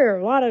 There are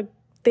a lot of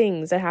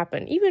things that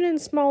happen, even in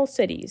small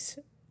cities.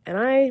 And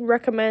I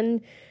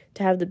recommend,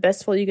 to have the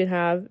best fall you can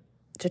have,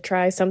 to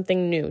try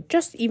something new,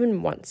 just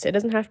even once. It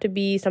doesn't have to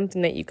be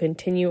something that you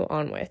continue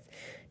on with.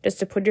 Just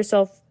to put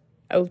yourself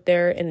out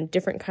there in a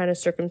different kind of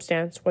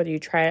circumstance, whether you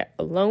try it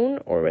alone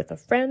or with a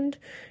friend.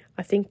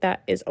 I think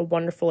that is a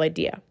wonderful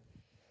idea.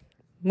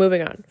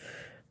 Moving on.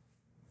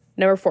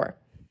 Number 4.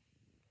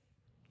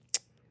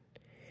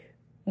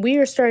 We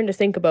are starting to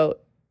think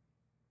about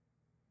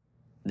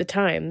the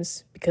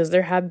times, because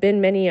there have been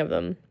many of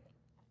them,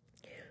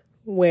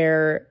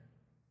 where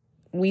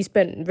we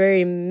spent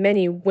very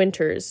many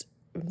winters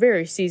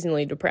very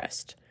seasonally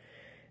depressed.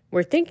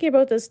 We're thinking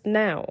about this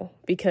now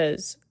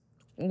because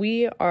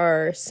we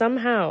are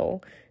somehow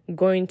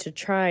going to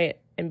try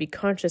and be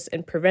conscious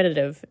and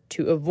preventative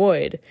to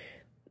avoid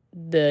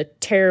the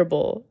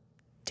terrible,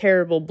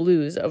 terrible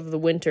blues of the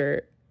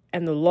winter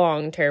and the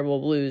long, terrible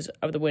blues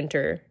of the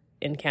winter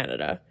in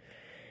Canada.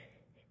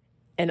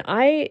 And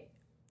I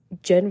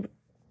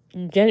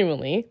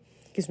genuinely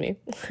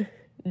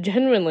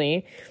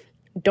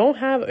don't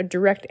have a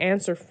direct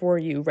answer for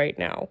you right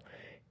now.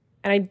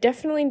 And I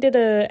definitely did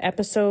a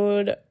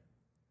episode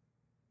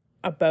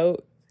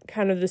about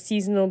kind of the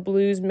seasonal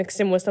blues mixed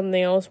in with something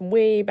else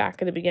way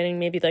back at the beginning,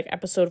 maybe like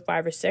episode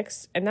 5 or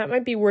 6, and that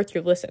might be worth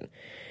your listen.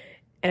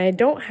 And I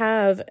don't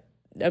have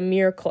a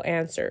miracle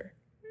answer.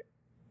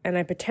 And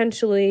I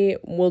potentially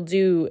will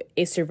do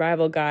a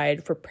survival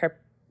guide for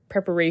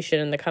preparation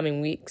in the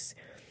coming weeks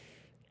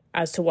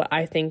as to what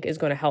I think is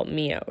going to help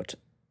me out.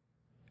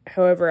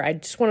 However, I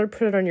just want to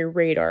put it on your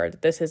radar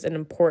that this is an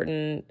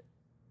important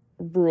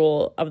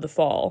rule of the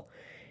fall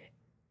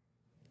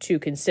to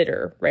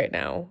consider right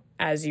now,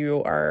 as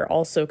you are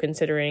also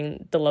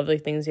considering the lovely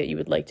things that you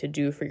would like to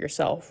do for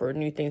yourself or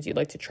new things you'd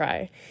like to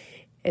try,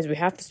 is we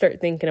have to start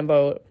thinking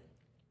about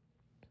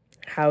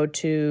how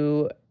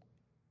to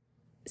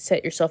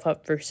set yourself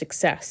up for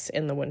success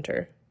in the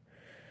winter.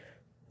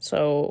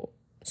 So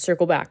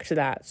circle back to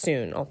that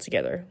soon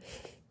altogether.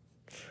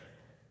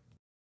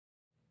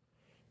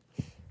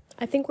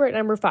 I think we're at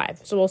number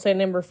 5, so we'll say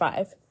number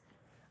 5.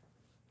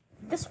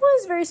 This one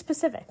is very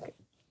specific.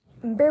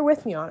 Bear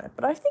with me on it,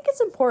 but I think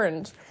it's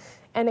important,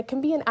 and it can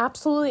be in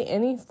absolutely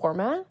any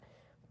format,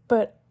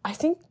 but I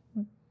think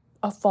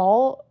a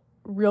fall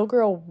real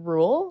girl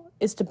rule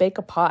is to bake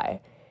a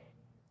pie.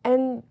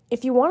 And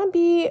if you want to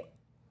be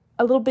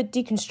a little bit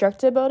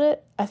deconstructed about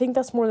it, I think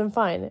that's more than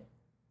fine.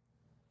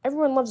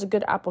 Everyone loves a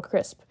good apple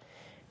crisp.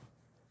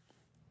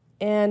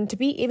 And to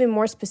be even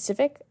more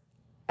specific,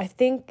 I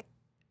think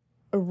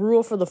a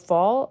rule for the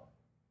fall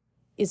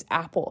is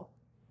apple.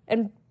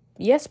 And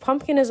yes,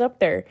 pumpkin is up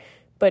there,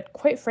 but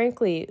quite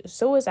frankly,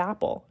 so is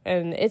apple.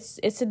 And it's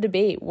a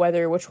debate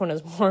whether which one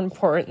is more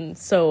important.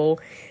 So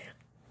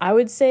I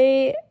would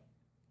say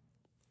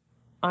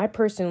I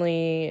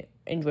personally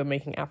enjoy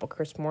making apple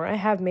crisp more. I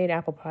have made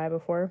apple pie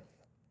before.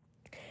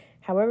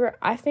 However,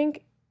 I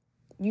think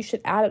you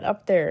should add it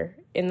up there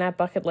in that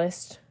bucket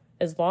list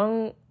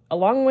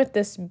along with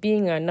this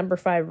being a number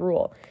 5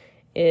 rule,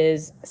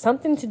 is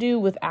something to do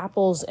with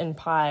apples and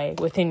pie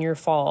within your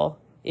fall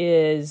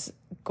is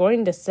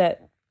going to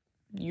set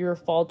your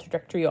fall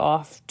trajectory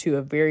off to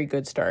a very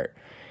good start.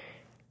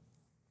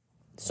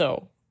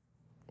 So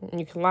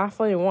you can laugh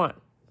all you want,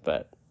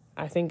 but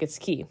I think it's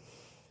key.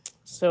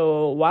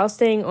 So while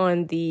staying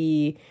on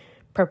the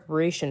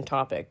preparation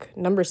topic,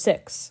 number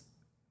 6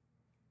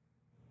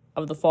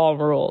 of the fall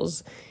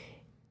rules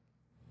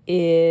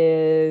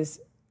is,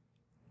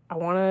 I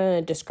want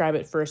to describe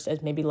it first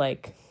as maybe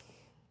like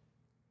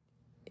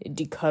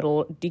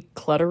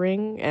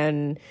decluttering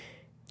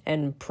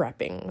and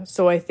prepping.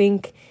 So I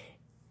think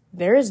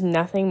there is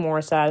nothing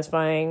more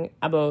satisfying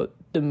about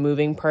the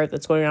moving part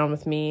that's going on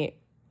with me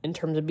in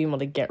terms of being able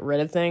to get rid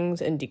of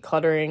things and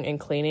decluttering and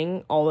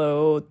cleaning,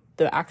 although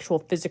the actual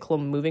physical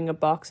moving of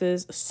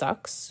boxes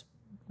sucks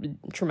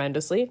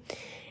tremendously.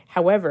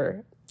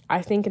 However,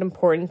 I think an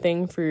important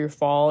thing for your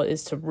fall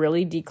is to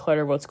really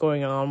declutter what's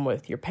going on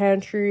with your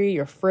pantry,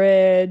 your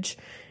fridge,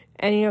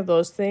 any of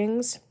those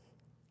things,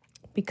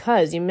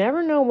 because you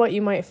never know what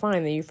you might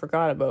find that you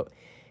forgot about,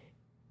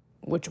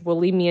 which will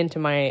lead me into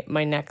my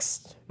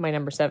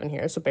number 7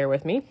 here, so bear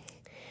with me.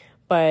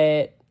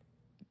 But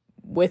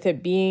with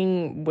it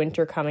being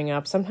winter coming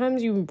up,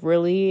 sometimes you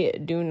really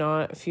do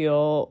not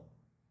feel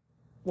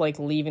like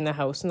leaving the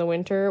house in the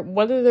winter,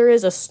 whether there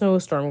is a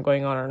snowstorm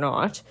going on or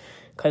not,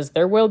 because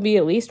there will be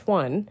at least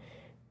one.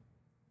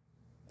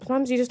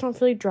 Sometimes you just don't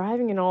feel like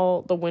driving in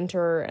all the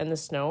winter and the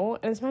snow,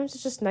 and sometimes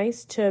it's just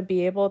nice to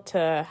be able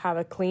to have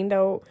a cleaned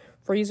out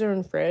freezer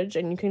and fridge,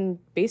 and you can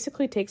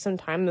basically take some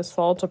time this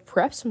fall to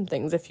prep some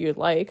things if you'd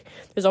like.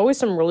 There's always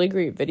some really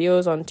great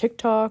videos on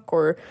TikTok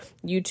or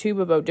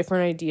YouTube about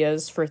different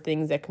ideas for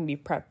things that can be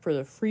prepped for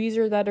the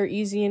freezer that are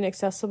easy and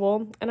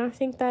accessible, and I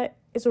think that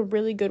is a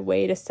really good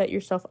way to set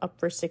yourself up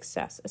for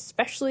success,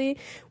 especially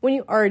when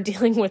you are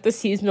dealing with the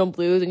seasonal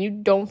blues and you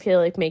don't feel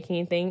like making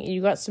anything and you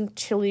got some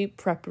chili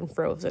prepped and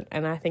frozen.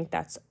 And I think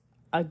that's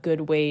a good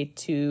way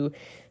to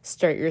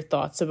start your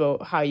thoughts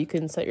about how you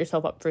can set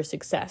yourself up for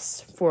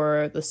success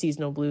for the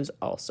seasonal blues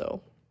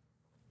also.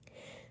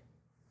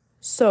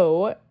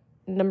 So,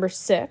 number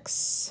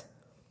 6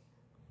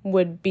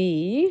 would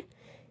be,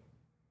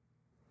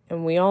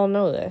 and we all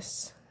know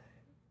this,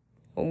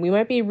 we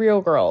might be real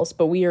girls,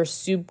 but we are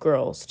soup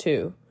girls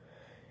too.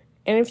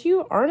 And if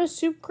you aren't a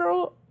soup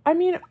girl, I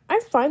mean, I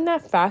find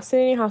that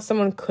fascinating how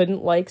someone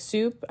couldn't like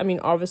soup. I mean,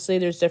 obviously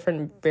there's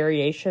different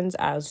variations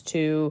as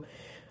to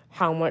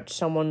how much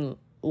someone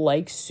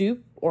likes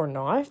soup or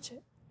not.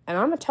 And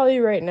I'm going to tell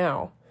you right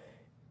now,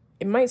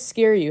 it might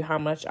scare you how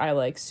much I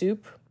like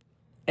soup.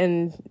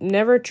 And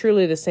never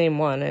truly the same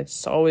one.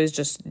 It's always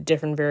just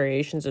different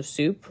variations of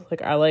soup.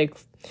 Like, I like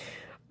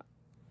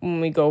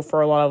when we go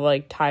for a lot of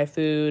like Thai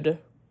food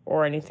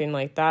or anything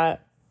like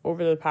that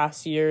over the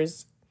past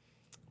years,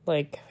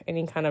 like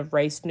any kind of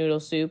rice noodle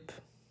soup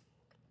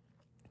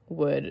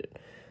would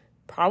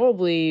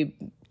probably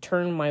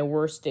turn my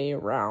worst day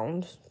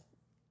around.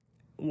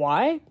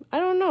 Why? I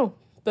don't know.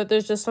 But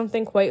there's just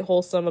something quite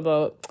wholesome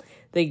about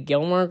the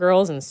Gilmore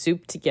Girls and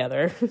soup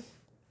together.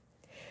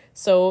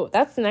 So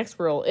that's the next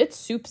rule. It's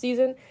soup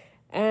season.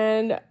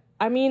 And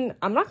I mean,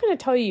 I'm not going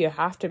to tell you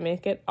have to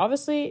make it.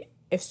 Obviously,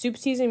 if soup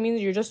season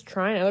means you're just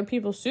trying other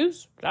people's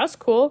soups, that's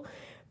cool.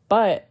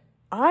 But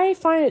I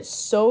find it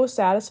so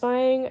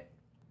satisfying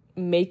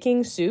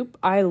making soup.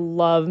 I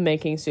love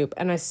making soup,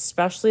 and I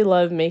especially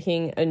love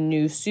making a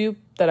new soup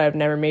that I've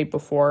never made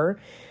before,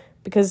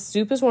 because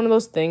soup is one of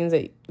those things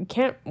that you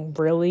can't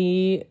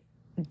really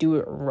do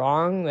it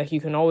wrong. Like,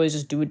 you can always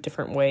just do it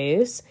different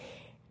ways.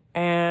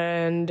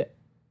 And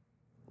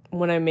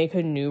when I make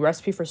a new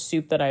recipe for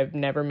soup that I've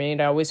never made,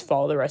 I always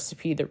follow the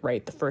recipe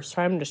right the first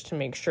time, just to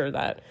make sure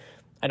that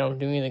I don't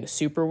do anything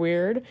super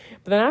weird.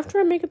 But then after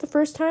I make it the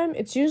first time,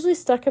 it's usually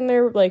stuck in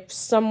there like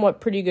somewhat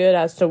pretty good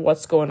as to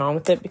what's going on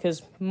with it,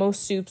 because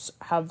most soups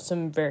have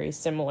some very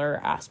similar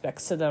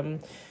aspects to them.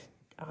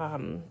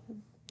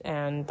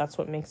 And that's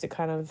what makes it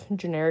kind of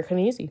generic and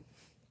easy.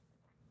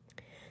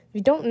 If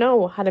you don't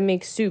know how to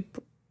make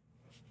soup,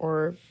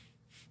 or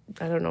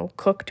I don't know,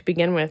 cook to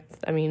begin with,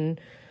 I mean,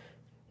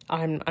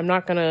 I'm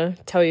not gonna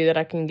tell you that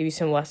I can give you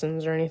some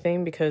lessons or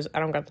anything, because I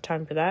don't got the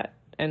time for that,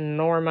 and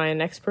nor am I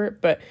an expert.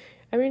 But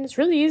I mean, it's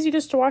really easy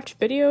just to watch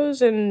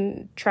videos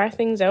and try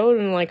things out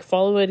and like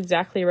follow it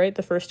exactly right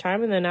the first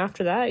time, and then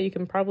after that you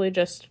can probably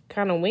just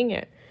kind of wing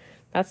it.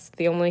 That's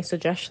the only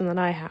suggestion that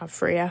I have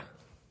for you.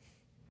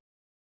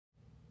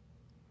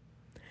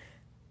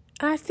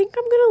 I think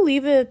I'm gonna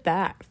leave it at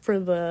that for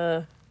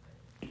the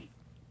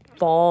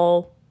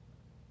fall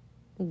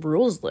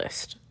rules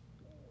list,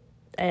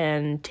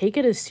 and take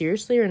it as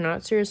seriously or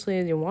not seriously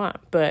as you want,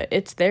 but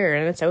it's there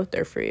and it's out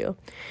there for you.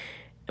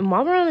 And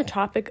while we're on the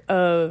topic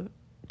of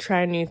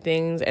trying new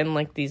things and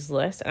like these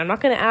lists, and I'm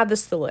not going to add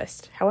this to the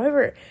list,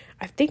 however,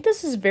 I think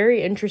this is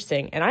very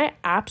interesting, and I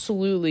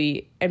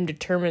absolutely am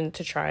determined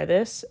to try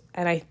this,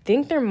 and I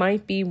think there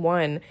might be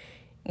one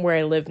where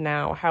I live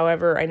now.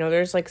 However, I know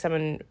there's like some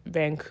in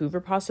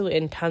Vancouver possibly,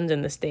 and tons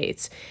in the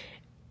States.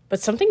 But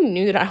something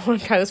new that I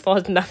want to try this fall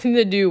has nothing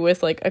to do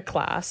with like a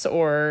class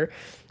or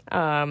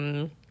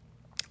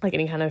like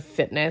any kind of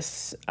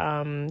fitness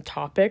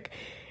topic.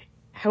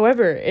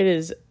 However, it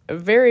is a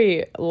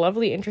very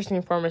lovely,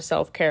 interesting form of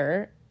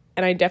self-care,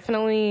 and I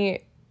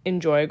definitely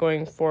enjoy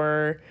going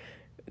for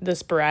the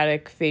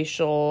sporadic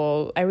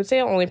facial. I would say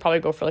I'll only probably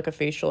go for like a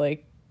facial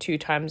like 2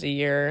 times a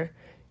year,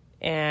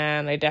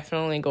 and I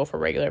definitely go for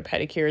regular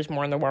pedicures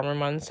more in the warmer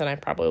months, and I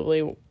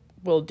probably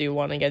will do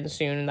one again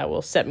soon that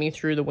will set me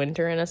through the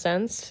winter in a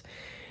sense.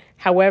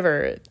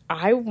 However,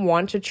 I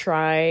want to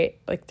try,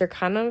 like, they're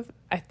kind of,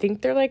 I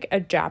think they're like a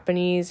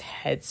Japanese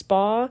head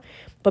spa,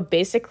 but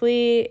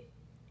basically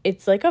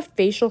it's like a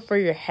facial for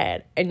your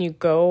head, and you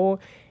go,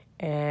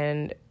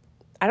 and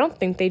I don't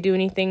think they do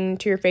anything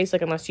to your face,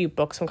 like unless you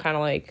book some kind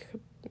of like,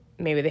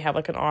 maybe they have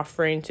like an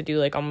offering to do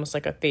like almost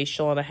like a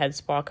facial and a head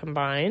spa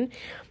combined.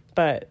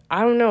 But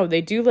I don't know,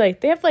 they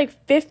have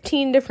like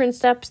 15 different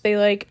steps they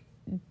like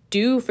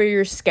do for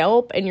your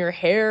scalp and your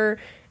hair,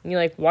 and you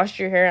like wash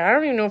your hair. I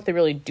don't even know if they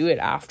really do it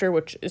after,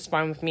 which is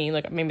fine with me.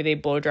 Like maybe they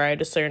blow dry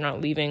just so you're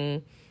not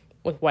leaving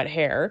with wet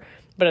hair,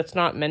 but it's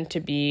not meant to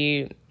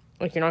be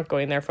like, you're not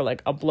going there for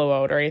like a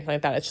blowout or anything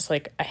like that. It's just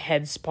like a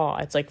head spa.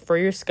 It's like for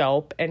your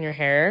scalp and your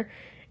hair.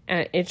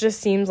 And it just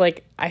seems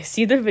like I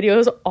see the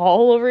videos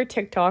all over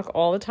TikTok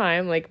all the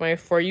time. Like my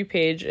For You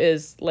page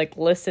is like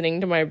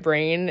listening to my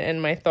brain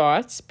and my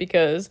thoughts,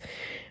 because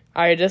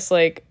I just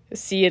like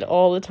see it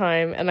all the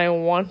time and I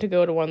want to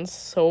go to one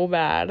so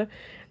bad.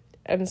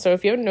 And so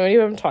if you have no idea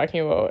what I'm talking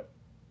about,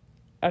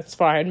 that's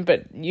fine.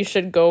 But you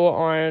should go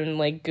on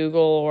like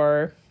Google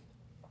or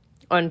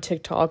on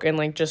TikTok and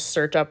like just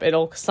search up.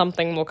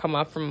 Something will come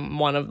up from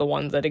one of the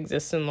ones that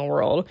exist in the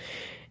world.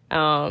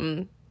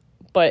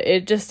 But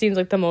it just seems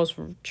like the most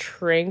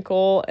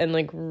tranquil and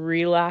like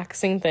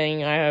relaxing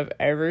thing I have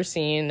ever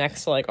seen,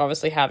 next to like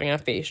obviously having a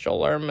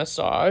facial or a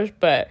massage.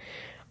 But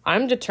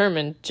I'm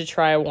determined to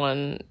try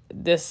one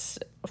this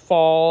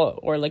fall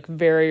or like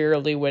very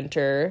early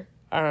winter,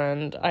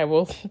 and I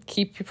will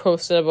keep you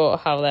posted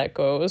about how that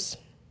goes.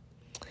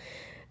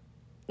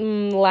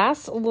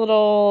 Last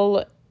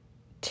little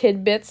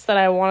tidbits that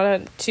I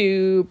wanted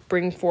to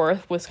bring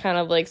forth was kind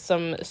of like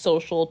some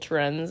social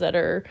trends that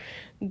are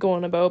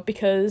going about,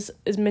 because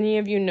as many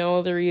of you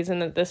know, the reason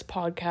that this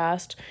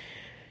podcast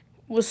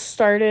was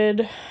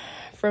started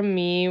from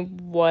me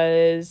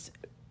was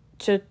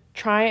to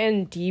try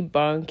and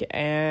debunk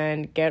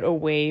and get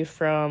away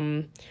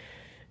from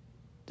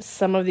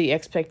some of the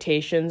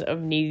expectations of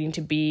needing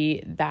to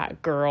be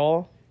that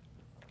girl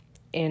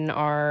in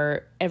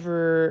our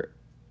ever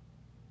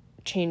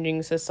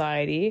changing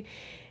society.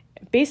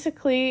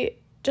 Basically,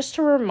 just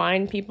to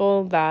remind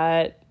people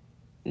that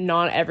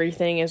not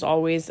everything is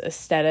always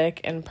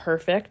aesthetic and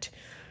perfect,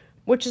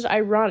 which is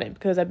ironic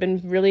because I've been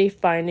really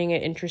finding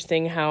it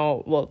interesting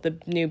how, well, the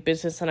new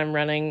business that I'm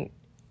running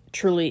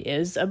truly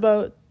is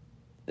about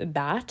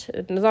that.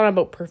 It's not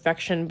about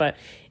perfection, but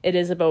it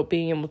is about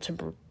being able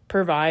to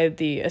provide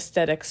the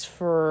aesthetics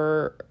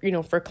for,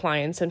 for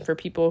clients and for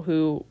people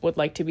who would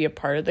like to be a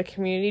part of the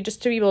community,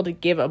 just to be able to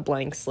give a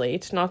blank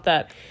slate. Not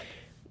that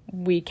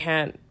we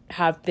can't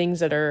have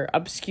things that are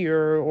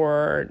obscure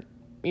or,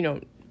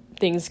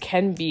 things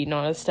can be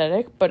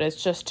non-aesthetic, but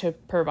it's just to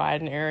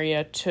provide an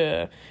area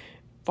to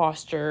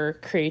foster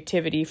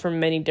creativity for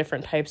many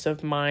different types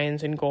of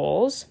minds and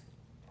goals.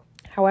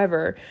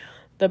 However,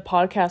 the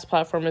podcast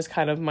platform is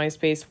kind of my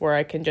space where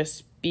I can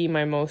just be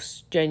my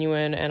most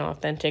genuine and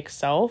authentic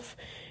self,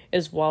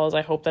 as well as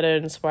I hope that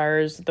it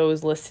inspires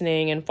those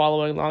listening and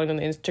following along on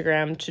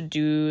Instagram to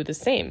do the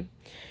same.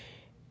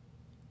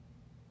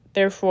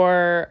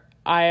 Therefore,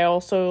 I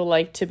also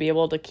like to be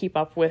able to keep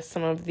up with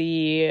some of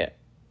the,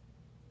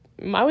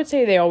 I would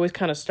say they always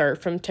kind of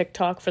start from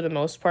TikTok for the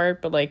most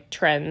part, but like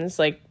trends,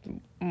 like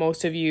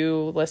most of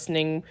you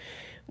listening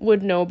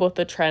would know about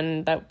the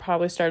trend that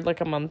probably started like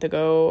a month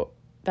ago.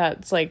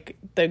 That's like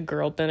the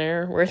girl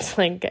dinner, where it's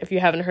like, if you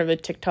haven't heard the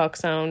TikTok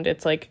sound,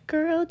 it's like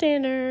girl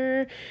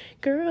dinner.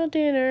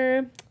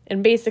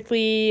 And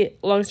basically,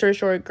 long story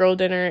short, girl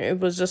dinner, it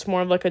was just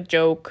more of like a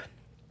joke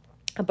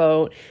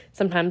about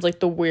sometimes like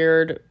the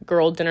weird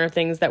girl dinner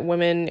things that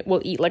women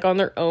will eat like on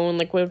their own,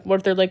 like what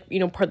if they're like,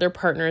 their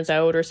partner's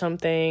out or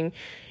something,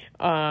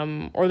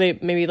 or they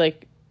maybe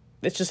like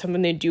it's just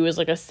something they do as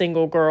like a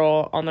single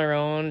girl on their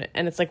own,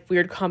 and it's like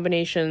weird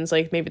combinations,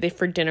 like maybe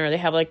for dinner they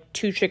have like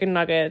 2 chicken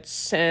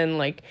nuggets and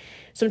like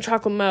some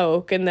chocolate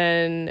milk, and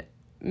then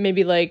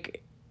maybe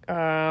like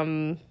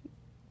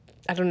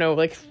I don't know,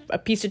 like a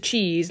piece of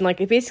cheese, and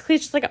like it basically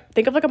it's just like,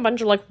 think of like a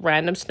bunch of like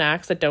random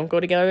snacks that don't go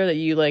together that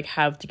you like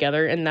have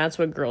together, and that's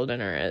what girl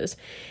dinner is.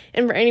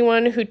 And for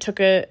anyone who took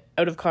it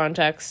out of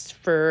context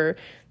for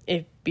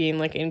it being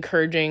like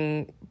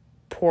encouraging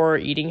poor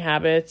eating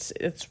habits,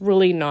 it's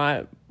really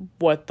not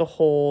what the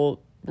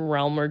whole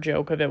realm or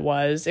joke of it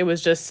was. It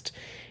was just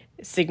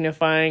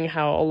signifying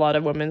how a lot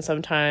of women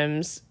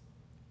sometimes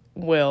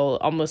will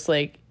almost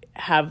like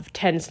have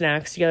 10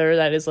 snacks together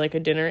that is like a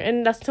dinner,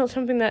 and that's not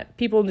something that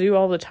people do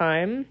all the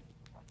time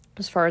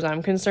as far as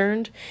I'm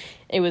concerned.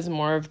 It was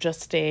more of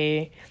just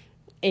a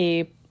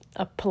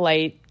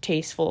polite,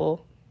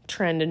 tasteful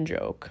trend and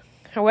joke.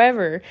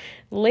 However,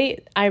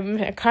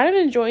 I'm kind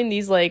of enjoying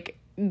these like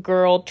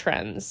girl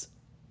trends,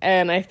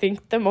 and I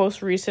think the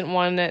most recent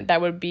one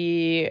that would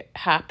be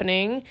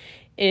happening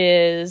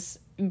is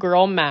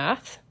girl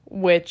math,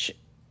 which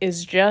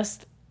is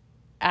just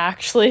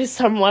actually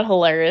somewhat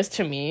hilarious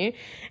to me,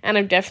 and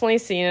I've definitely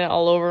seen it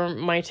all over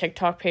my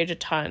TikTok page a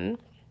ton,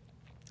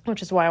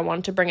 which is why I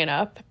wanted to bring it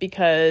up,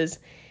 because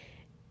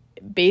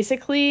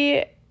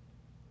basically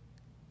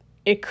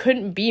it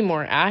couldn't be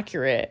more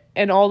accurate.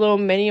 And although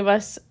many of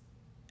us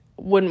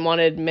wouldn't want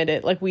to admit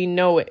it. Like, we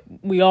know it.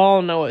 We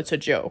all know it's a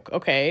joke,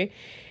 okay?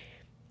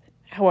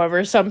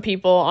 However, some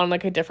people on,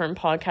 like, a different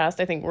podcast,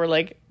 I think, were,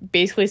 like,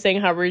 basically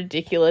saying how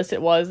ridiculous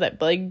it was that,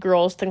 like,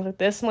 girls think like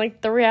this. And,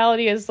 like, the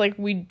reality is, like,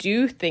 we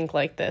do think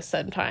like this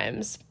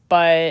sometimes.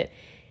 But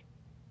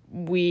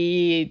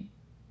we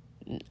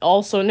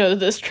also know that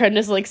this trend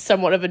is, like,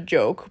 somewhat of a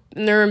joke.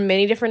 And there are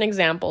many different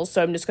examples,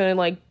 so I'm just going to,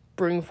 like,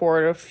 bring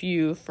forward a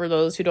few for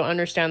those who don't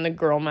understand the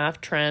girl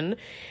math trend.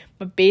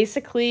 But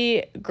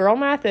basically, girl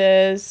math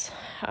is,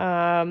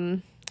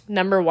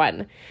 number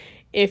one,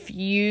 if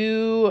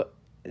you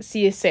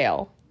see a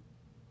sale,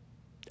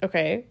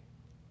 okay,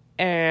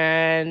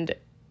 and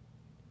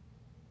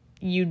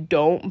you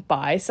don't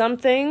buy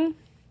something,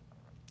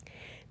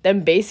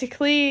 then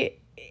basically,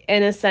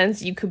 in a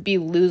sense, you could be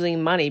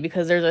losing money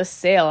because there's a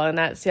sale, and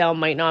that sale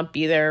might not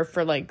be there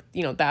for, like,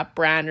 you know, that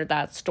brand or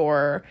that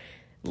store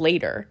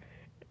later.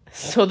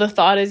 So the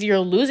thought is you're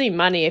losing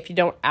money if you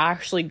don't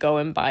actually go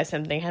and buy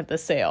something at the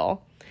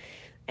sale.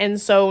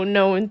 And so,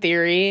 no, in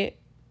theory,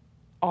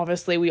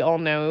 obviously we all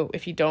know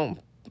if you don't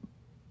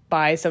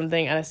buy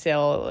something at a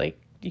sale, like,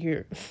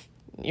 you're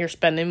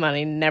spending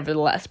money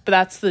nevertheless. But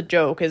that's the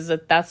joke, is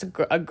that's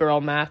a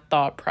girl math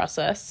thought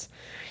process.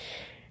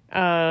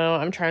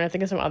 I'm trying to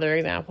think of some other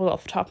examples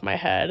off the top of my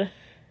head.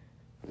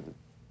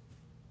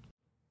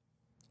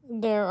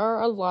 There are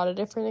a lot of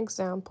different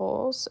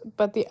examples,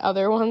 but the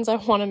other ones I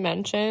want to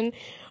mention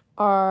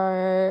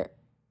are,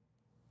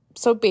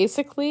 so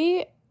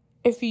basically,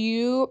 if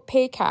you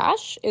pay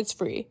cash, it's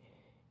free.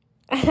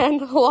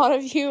 And a lot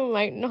of you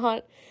might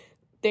not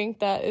think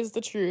that is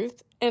the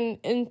truth. And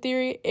in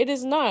theory, it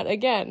is not,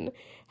 again.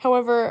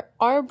 However,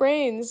 our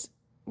brains,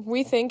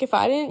 we think if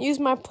I didn't use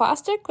my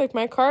plastic, like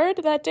my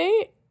card that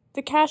day,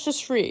 the cash is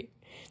free.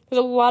 There's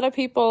a lot of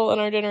people in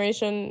our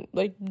generation,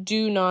 like,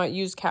 do not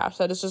use cash.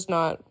 That is just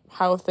not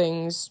how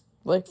things,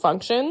 like,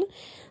 function.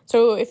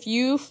 So if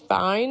you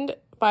find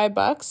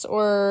 $5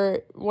 or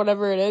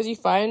whatever it is, you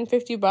find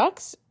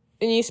 $50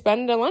 and you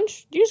spend it on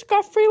lunch, you just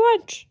got free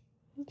lunch.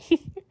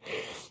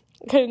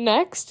 Okay,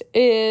 next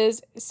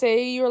is,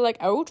 say you're, like,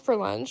 out for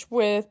lunch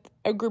with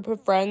a group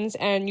of friends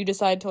and you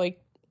decide to, like,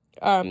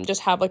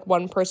 just have, like,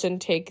 one person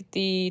take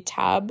the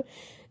tab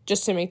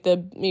just to make the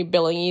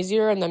billing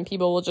easier, and then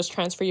people will just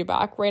transfer you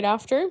back right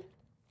after.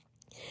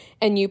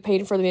 And you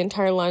paid for the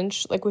entire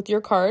lunch, like, with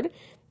your card.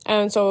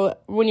 And so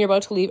when you're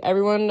about to leave,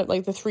 everyone,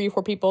 like, the 3 or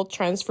 4 people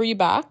transfer you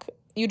back.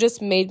 You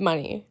just made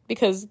money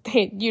because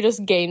you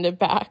just gained it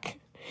back.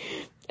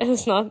 And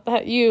it's not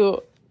that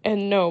you...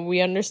 And no,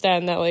 we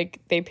understand that, like,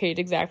 they paid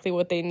exactly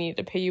what they needed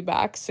to pay you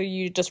back, so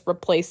you just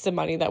replace the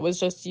money that was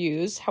just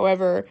used.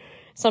 However,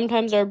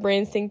 sometimes our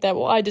brains think that,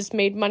 well, I just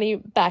made money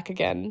back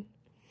again.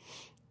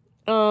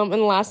 And the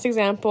last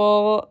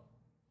example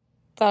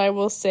that I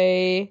will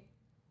say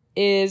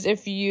is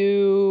if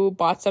you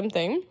bought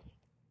something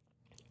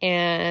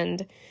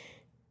and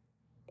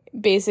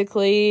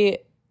basically,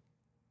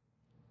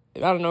 I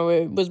don't know,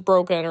 it was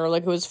broken or,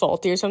 like, it was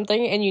faulty or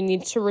something, and you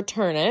need to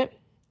return it,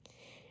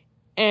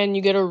 and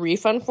you get a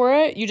refund for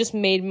it, you just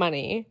made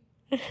money.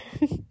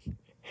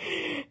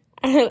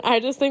 And I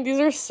just think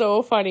these are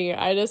so funny.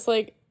 I just,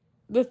 like,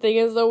 the thing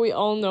is, though, we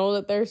all know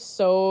that they're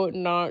so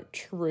not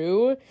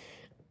true,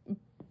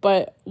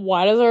 but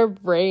why does our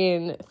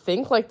brain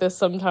think like this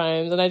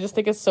sometimes? And I just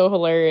think it's so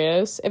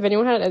hilarious. If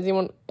anyone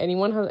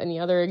has any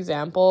other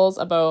examples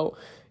about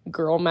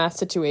girl math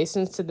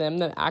situations to them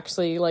that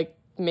actually, like,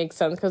 make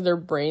sense because their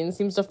brain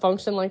seems to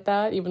function like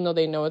that, even though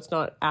they know it's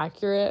not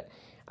accurate,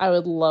 I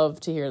would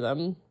love to hear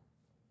them.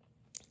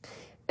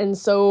 And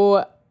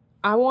so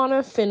I want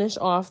to finish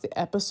off the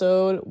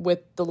episode with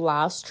the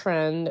last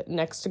trend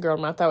next to girl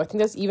math. I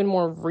think that's even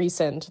more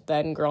recent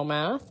than girl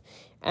math.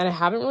 And I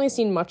haven't really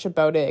seen much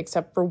about it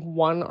except for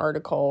one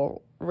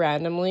article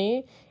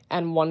randomly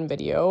and one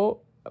video.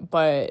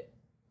 But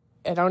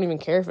I don't even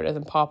care if it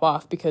doesn't pop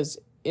off because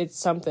it's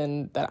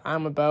something that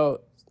I'm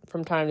about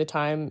from time to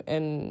time.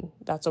 And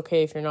that's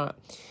okay if you're not.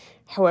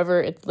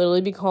 However, it's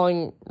literally be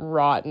calling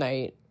Rot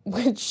Night,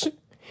 which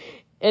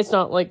it's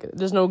not like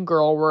there's no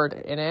girl word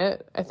in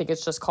it. I think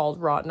it's just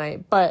called Rot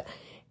Night. But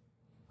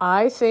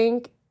I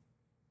think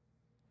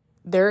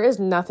there is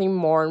nothing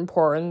more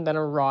important than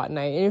a rot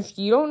night. And if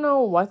you don't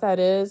know what that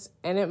is,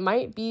 and it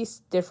might be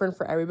different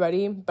for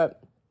everybody,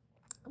 but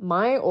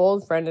my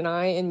old friend and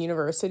I in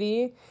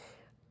university,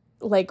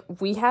 like,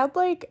 we had,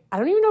 like, I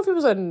don't even know if it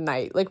was a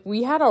night. Like,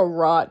 we had a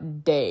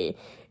rot day.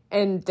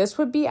 And this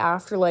would be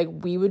after, like,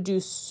 we would do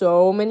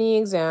so many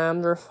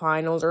exams or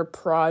finals or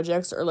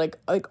projects or, like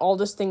all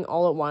this thing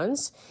all at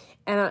once.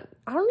 And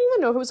I don't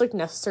even know if it was, like,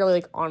 necessarily,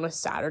 like, on a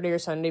Saturday or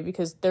Sunday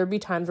because there'd be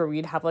times where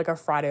we'd have, like, a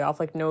Friday off,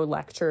 like, no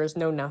lectures,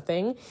 no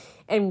nothing.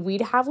 And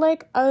we'd have,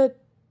 like, a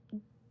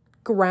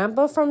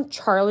Grandpa from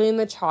Charlie and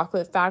the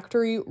Chocolate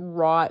Factory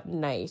rot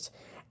night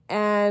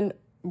and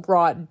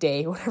rot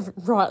day, whatever,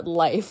 rot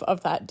life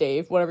of that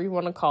day, whatever you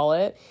want to call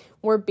it,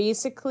 where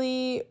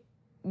basically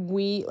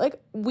we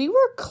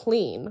were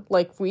clean.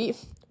 Like, we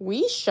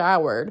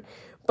showered,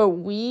 but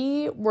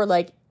we were,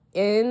 like,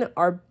 in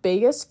our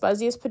biggest,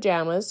 fuzziest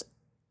pajamas,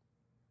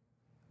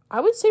 I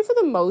would say for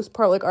the most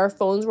part, like, our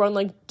phones were on,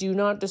 like, do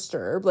not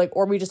disturb, like,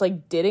 or we just,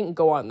 like, didn't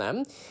go on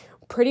them.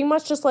 Pretty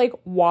much just, like,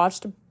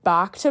 watched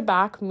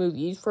back-to-back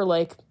movies for,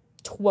 like,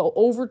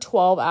 over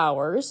 12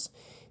 hours.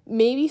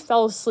 Maybe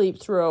fell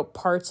asleep throughout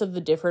parts of the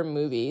different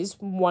movies.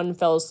 One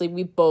fell asleep,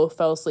 we both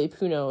fell asleep,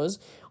 who knows,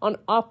 on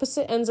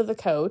opposite ends of the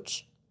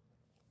couch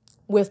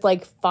with,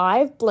 like,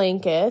 5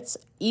 blankets,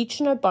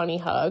 each in a bunny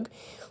hug.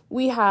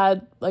 We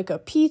had, like, a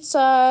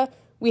pizza,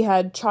 we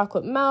had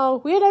chocolate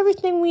milk, we had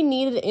everything we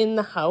needed in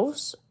the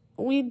house.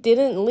 We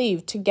didn't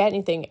leave to get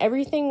anything.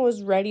 Everything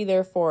was ready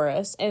there for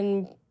us,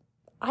 and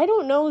I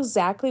don't know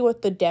exactly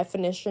what the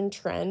definition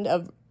trend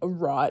of a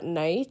rot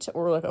night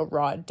or, like, a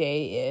rot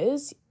day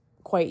is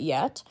quite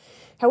yet.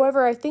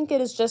 However, I think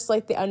it is just,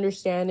 like, the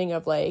understanding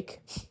of,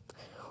 like,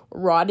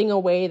 rotting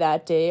away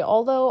that day,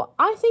 although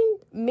I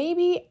think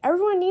maybe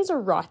everyone needs a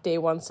rot day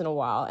once in a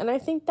while, and I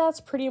think that's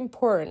pretty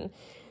important.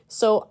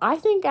 So I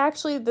think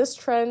actually this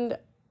trend,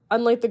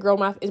 unlike the girl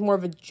math, is more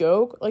of a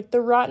joke. Like, the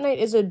rot night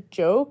is a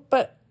joke,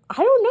 but I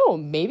don't know,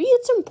 maybe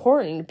it's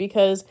important,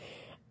 because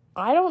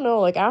I don't know,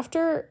 like,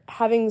 after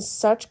having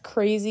such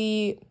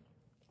crazy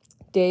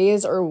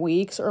days or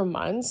weeks or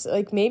months,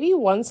 like, maybe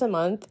once a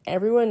month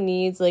everyone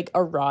needs, like,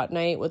 a rot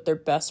night with their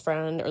best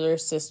friend or their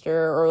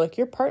sister, or, like,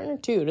 your partner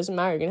too. It doesn't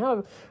matter, you can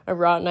have a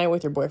rot night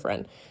with your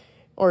boyfriend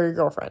or your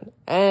girlfriend.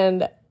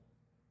 And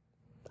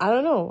I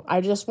don't know,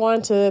 I just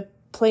wanted to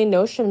play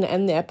Notion and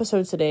end the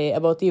episode today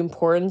about the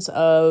importance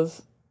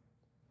of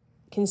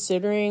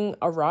considering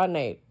a rot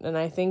night. And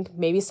I think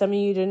maybe some of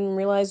you didn't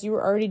realize you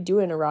were already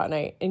doing a rot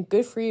night, and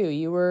good for you,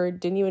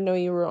 didn't even know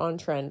you were on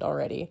trend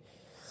already.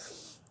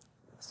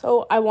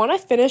 So I want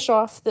to finish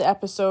off the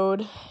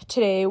episode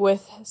today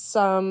with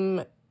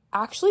some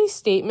actually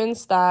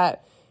statements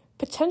that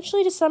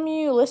potentially to some of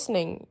you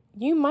listening,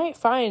 you might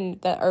find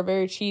that are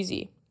very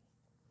cheesy.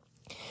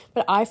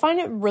 But I find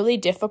it really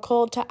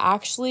difficult to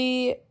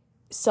actually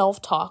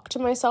self-talk to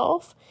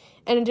myself.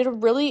 And I did a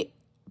really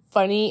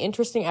funny,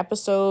 interesting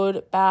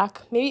episode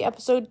back, maybe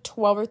episode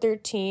 12 or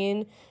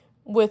 13,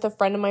 with a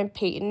friend of mine,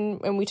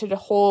 Peyton, and we did a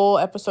whole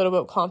episode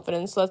about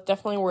confidence, so that's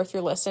definitely worth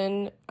your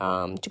listen,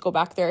 to go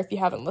back there if you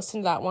haven't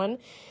listened to that one.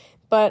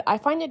 But I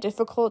find it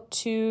difficult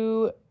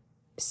to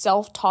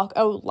self-talk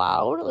out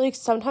loud. Like,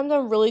 sometimes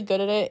I'm really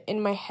good at it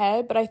in my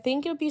head, but I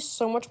think it would be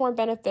so much more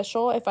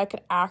beneficial if I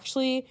could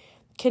actually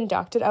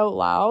conduct it out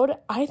loud.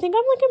 I think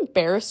I'm, like,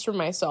 embarrassed for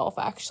myself,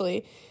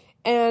 actually.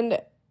 And,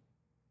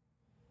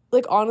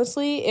 like,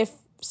 honestly, if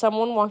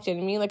someone walked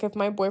into me, like, if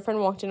my boyfriend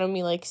walked in on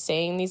me, like,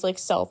 saying these, like,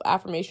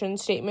 self-affirmation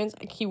statements,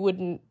 like, he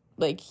wouldn't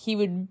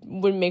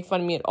make fun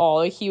of me at all.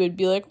 Like, he would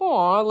be like,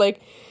 aw, like,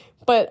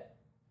 but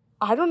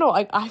I don't know,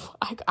 like,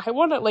 I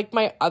want to, like,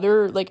 my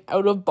other, like,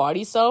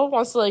 out-of-body self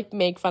wants to, like,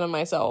 make fun of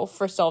myself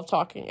for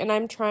self-talking, and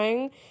I'm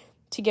trying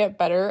to get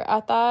better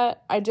at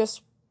that. I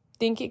just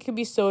think it could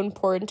be so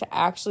important to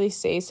actually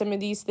say some of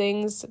these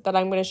things that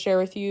I'm going to share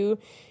with you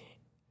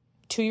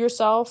to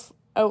yourself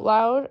out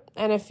loud.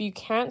 And if you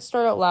can't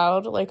start out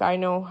loud, like, I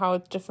know how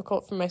it's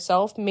difficult for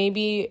myself,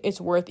 maybe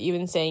it's worth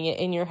even saying it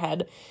in your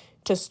head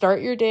to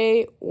start your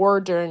day,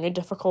 or during a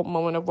difficult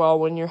moment of, well,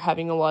 when you're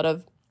having a lot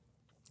of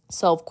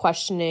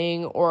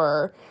self-questioning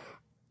or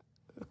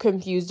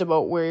confused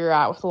about where you're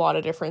at with a lot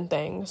of different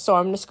things. So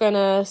I'm just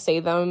gonna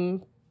say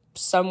them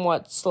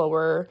somewhat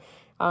slower,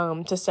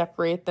 to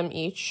separate them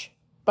each,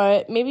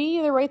 but maybe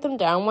either write them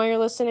down while you're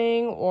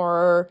listening,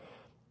 or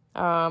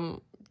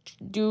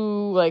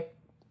do, like,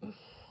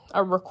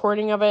 a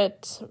recording of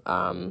it.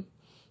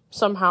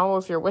 Somehow,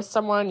 if you're with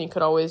someone, you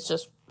could always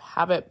just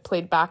have it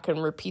played back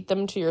and repeat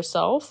them to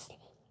yourself.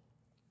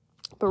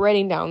 But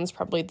writing down is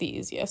probably the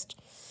easiest.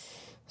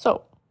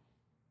 So,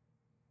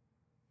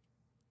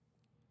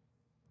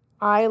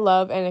 I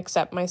love and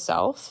accept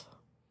myself.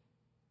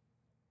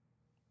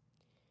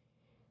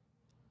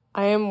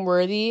 I am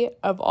worthy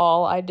of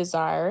all I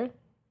desire.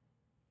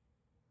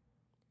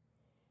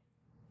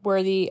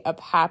 Worthy of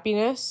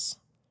happiness,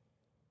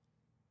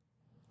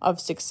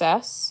 of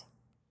success.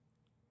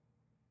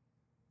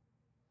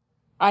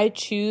 I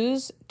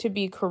choose to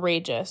be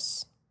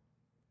courageous.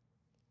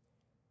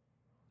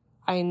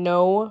 I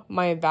know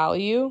my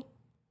value.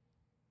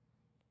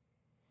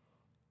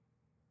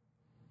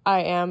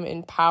 I am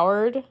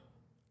empowered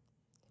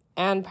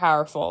and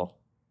powerful.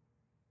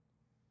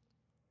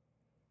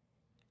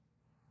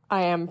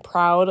 I am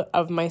proud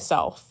of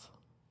myself.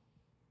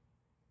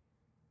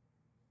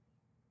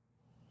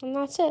 And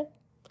that's it.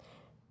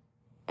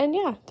 And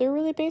yeah, they're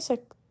really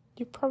basic.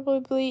 You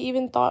probably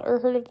even thought or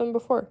heard of them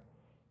before.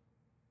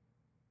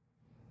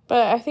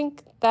 But I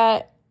think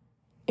that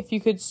if you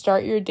could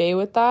start your day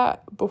with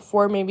that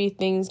before maybe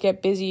things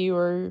get busy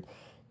or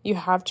you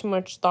have too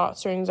much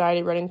thoughts or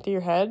anxiety running through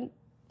your head,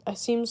 it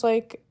seems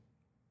like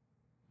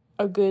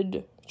a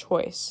good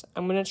choice.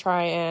 I'm going to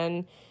try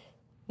and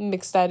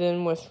mix that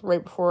in with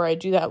right before I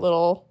do that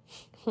little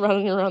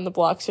running around the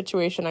block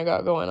situation I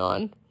got going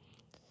on.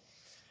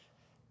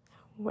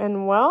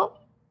 And well,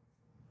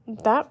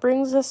 that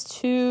brings us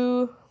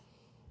to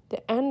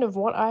the end of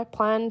what I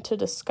plan to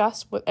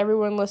discuss with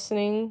everyone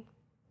listening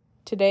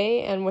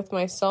today and with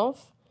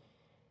myself.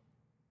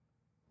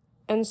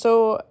 And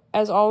so,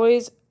 as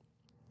always,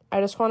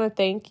 I just want to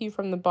thank you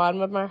from the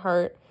bottom of my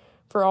heart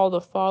for all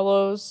the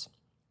follows,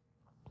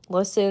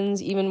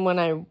 listens, even when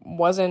I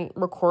wasn't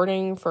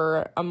recording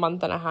for a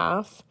month and a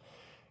half,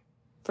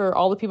 for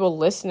all the people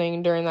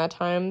listening during that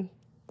time,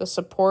 the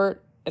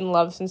support and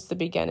love since the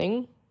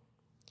beginning.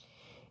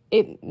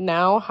 It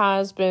now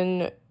has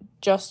been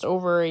just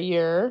over a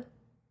year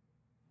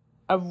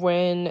of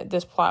when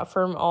this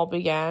platform all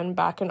began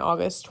back in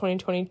August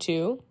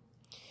 2022.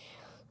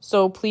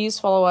 So please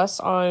follow us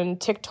on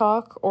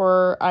TikTok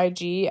or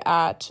IG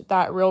at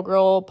That Real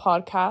Girl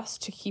Podcast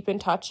to keep in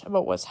touch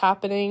about what's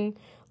happening,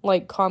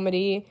 like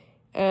comedy,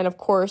 and of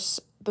course,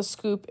 the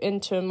scoop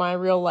into my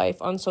real life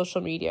on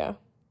social media.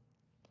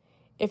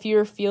 If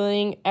you're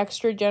feeling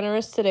extra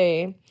generous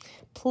today,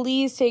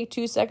 please take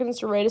 2 seconds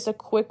to write us a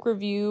quick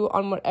review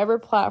on whatever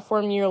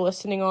platform you're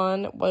listening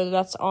on, whether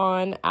that's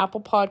on Apple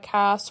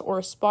Podcasts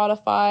or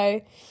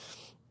Spotify.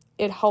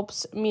 It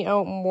helps me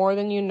out more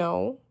than you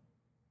know.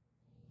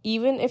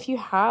 Even if you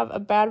have a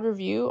bad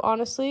review,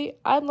 honestly,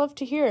 I'd love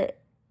to hear it.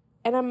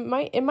 And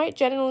it might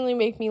genuinely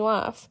make me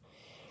laugh.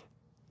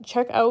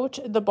 Check out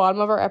the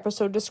bottom of our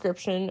episode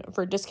description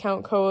for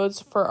discount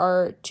codes for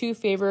our 2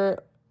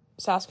 favorite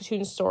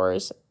Saskatoon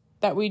stores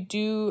that we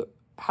do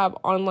have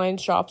online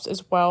shops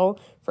as well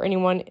for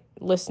anyone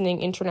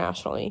listening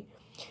internationally.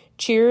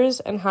 Cheers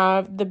and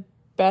have the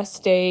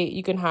best day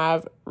you can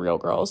have, real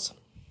girls.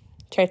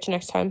 Catch you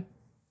next time.